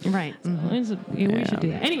raped. Right. We should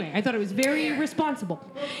do that. Anyway, I thought it was very responsible,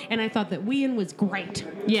 and I thought that Wheon was great.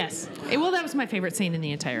 Yes. Well, that was my favorite scene in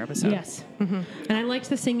the entire episode. Yes, and I liked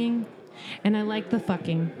the singing, and I liked the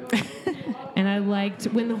fucking, and I liked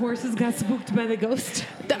when the horses got spooked by the ghost.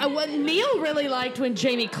 What Neil really liked when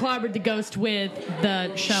Jamie clobbered the ghost with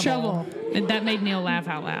the shovel. That made Neil laugh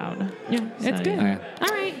out loud. Yeah, it's good. yeah. All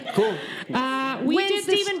right, Cool. we When did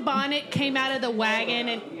this- Stephen Bonnet came out of the wagon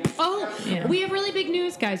and Yeah. we have really big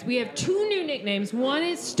news, guys. We have 2 new nicknames. One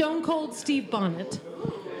is Stone Cold Steve Bonnet.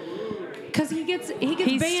 Because he gets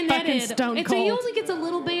He's bayoneted. fucking stone And so he cold. only gets a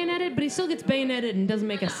little bayoneted, but he still gets bayoneted and doesn't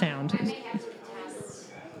make a sound. I may have to contest.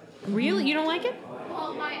 Really? You don't like it?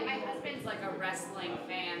 Well, my husband's like a wrestling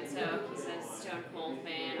fan, so he says Stone Cold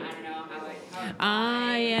fan. I don't know how it.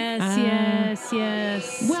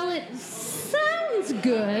 yes. Well, it sounds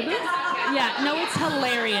good. Yeah, no, it's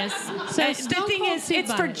hilarious. So The Stone thing Cold is, Steve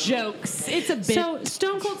it's for Bonnet. jokes. It's a bit. So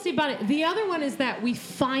Stone Cold Steve Bonnet. The other one is that we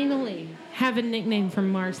finally have a nickname for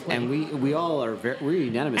Marsley. And we all are we're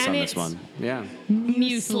unanimous And on this it's- one. Yeah.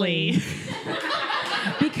 muesli.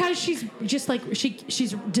 Because she's just like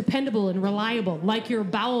she's dependable and reliable, like your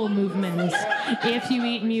bowel movements if you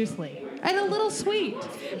eat muesli. And a little sweet,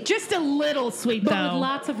 Just a little sweet, but though. with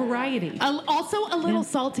lots of variety. Also a little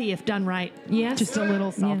salty if done right. Yes. Just a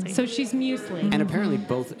little salty. Yeah. So she's muesli. And apparently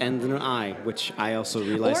both end in an I, which I also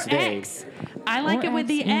realized Or today. X. I like Or it with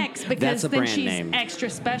the X, yeah. X because That's a then brand she's name. extra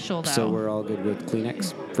special, though. So we're all good with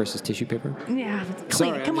Kleenex versus tissue paper. yeah, Sorry,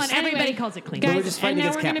 clean. I'm Come on, just- everybody Anyway, calls it clean. guys, We're just fighting and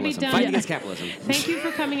now against we're gonna be capitalism. done. Fighting Yeah. against capitalism. Thank you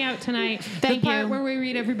for coming out tonight. Thank the part you. where we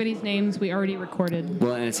read everybody's names, we already recorded.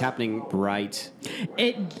 Well, and it's happening right.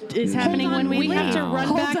 It is happening Hold on, when we leave. have to run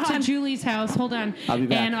Hold back to on. Julie's house. Hold on. I'll be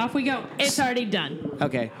back. And off we go. It's already done.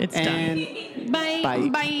 Okay. It's done. and Bye. Bye.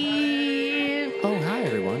 Bye. Oh, hi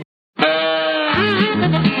everyone.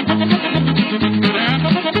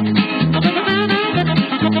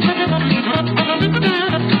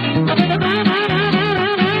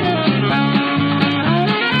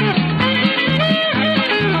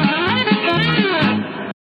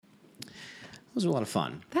 It was a lot of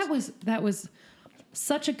fun. That was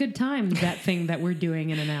such a good time, that thing that we're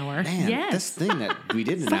doing in an hour. Man, Yes. this thing that we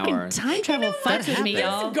did in an Fucking hour. time travel fucks with me, This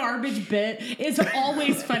y'all. garbage bit is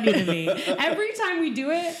always funny to me. Every time we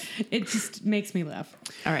do it, it just makes me laugh.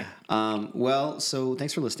 All right. Well, so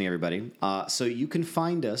thanks for listening, everybody. So you can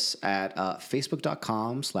find us at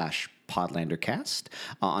facebook.com/PodlanderCast,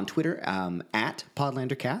 on Twitter at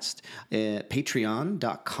PodlanderCast,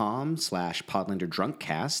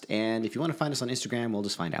 patreon.com/PodlanderDrunkcast, and if you want to find us on Instagram, we'll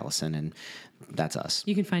just find Allison, and that's us.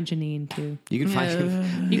 You can find Janine too. You can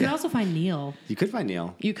find You can also find Neil. you could find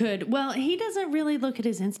Neil. You could. Well, he doesn't really look at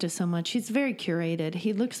his Insta so much. He's very curated.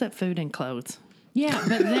 He looks at food and clothes.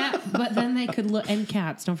 Yeah, but then they could look, and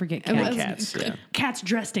cats. Don't forget cats. And cats, yeah. Cats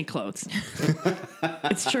dressed in clothes.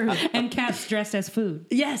 It's true. And cats dressed as food.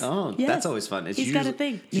 Yes. Oh, yes. that's always fun. It's He's usually, got a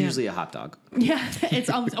thing. It's usually a hot dog. Yeah. It's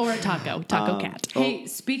almost, or a taco cat. Hey,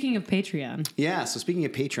 speaking of Patreon, Yeah. So speaking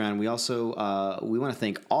of Patreon, we also we want to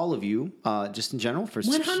thank all of you, just in general, for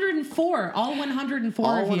 104, all 104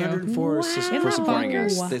 all of you. 104 Wow. for supporting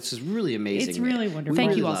us. Wow. This is really amazing. It's really wonderful. We Thank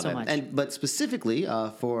really you all love so it. much. But specifically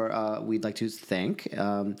we'd like to thank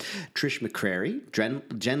Trish McCrary,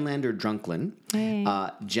 Jen Lander Drunklin,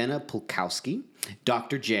 Jenna Pulkowski,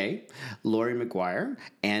 Dr. J, Lori McGuire,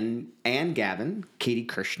 Ann Gavin, Katie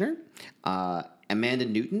Kirshner, Amanda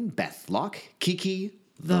Newton, Beth Locke, Kiki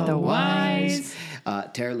The Wise.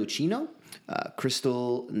 Tara Lucino,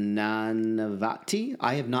 Crystal Nanavati.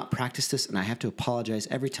 I have not practiced this, and I have to apologize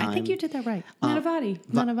every time. I think you did that right. Nanavati.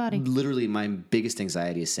 Nanavati. Literally, my biggest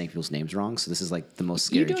anxiety is saying people's names wrong, so this is like the most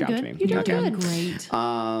scary You're doing job good. to me. You're doing good. Great.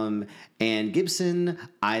 Ann Gibson,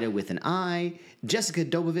 Ida with an I, Jessica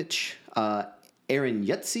Dobovich, Aaron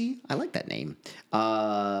Yutzi, I like that name.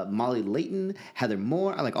 Molly Layton, Heather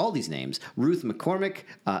Moore, I like all these names. Ruth McCormick,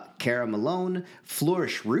 Kara Malone,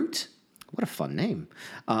 Flourish Root, what a fun name.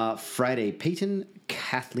 Friday Payton,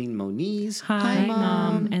 Kathleen Moniz. Hi,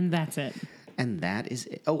 Mom. And that's it. And that is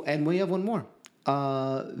it. Oh, and we have one more.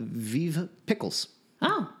 Viv Pickles.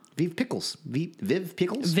 Oh. Viv Pickles. Viv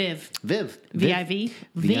Pickles? Viv. Viv. V-I-V?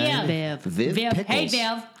 Viv. Viv Pickles. Hey,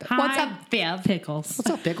 Viv. Hi, What's up, Viv? Pickles. What's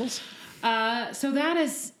up, Pickles? So that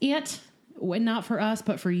is it. Well, not for us,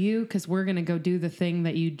 but for you, because we're going to go do the thing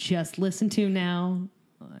that you just listened to now.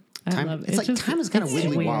 I love it. It's like time is kind of it's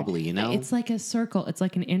wiggly weird. wobbly, you know? It's like a circle. It's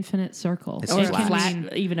like an infinite circle. It's Or flat.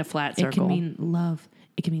 flat, even a flat It circle. can mean love.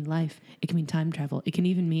 It can mean life. It can mean time travel. It can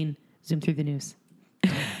even mean zoom through the news.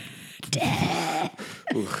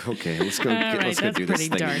 Ooh, okay, let's go. All right, Let's go that's do this pretty thing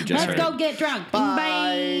that dark. you just Let's heard. go get drunk.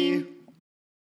 Bye.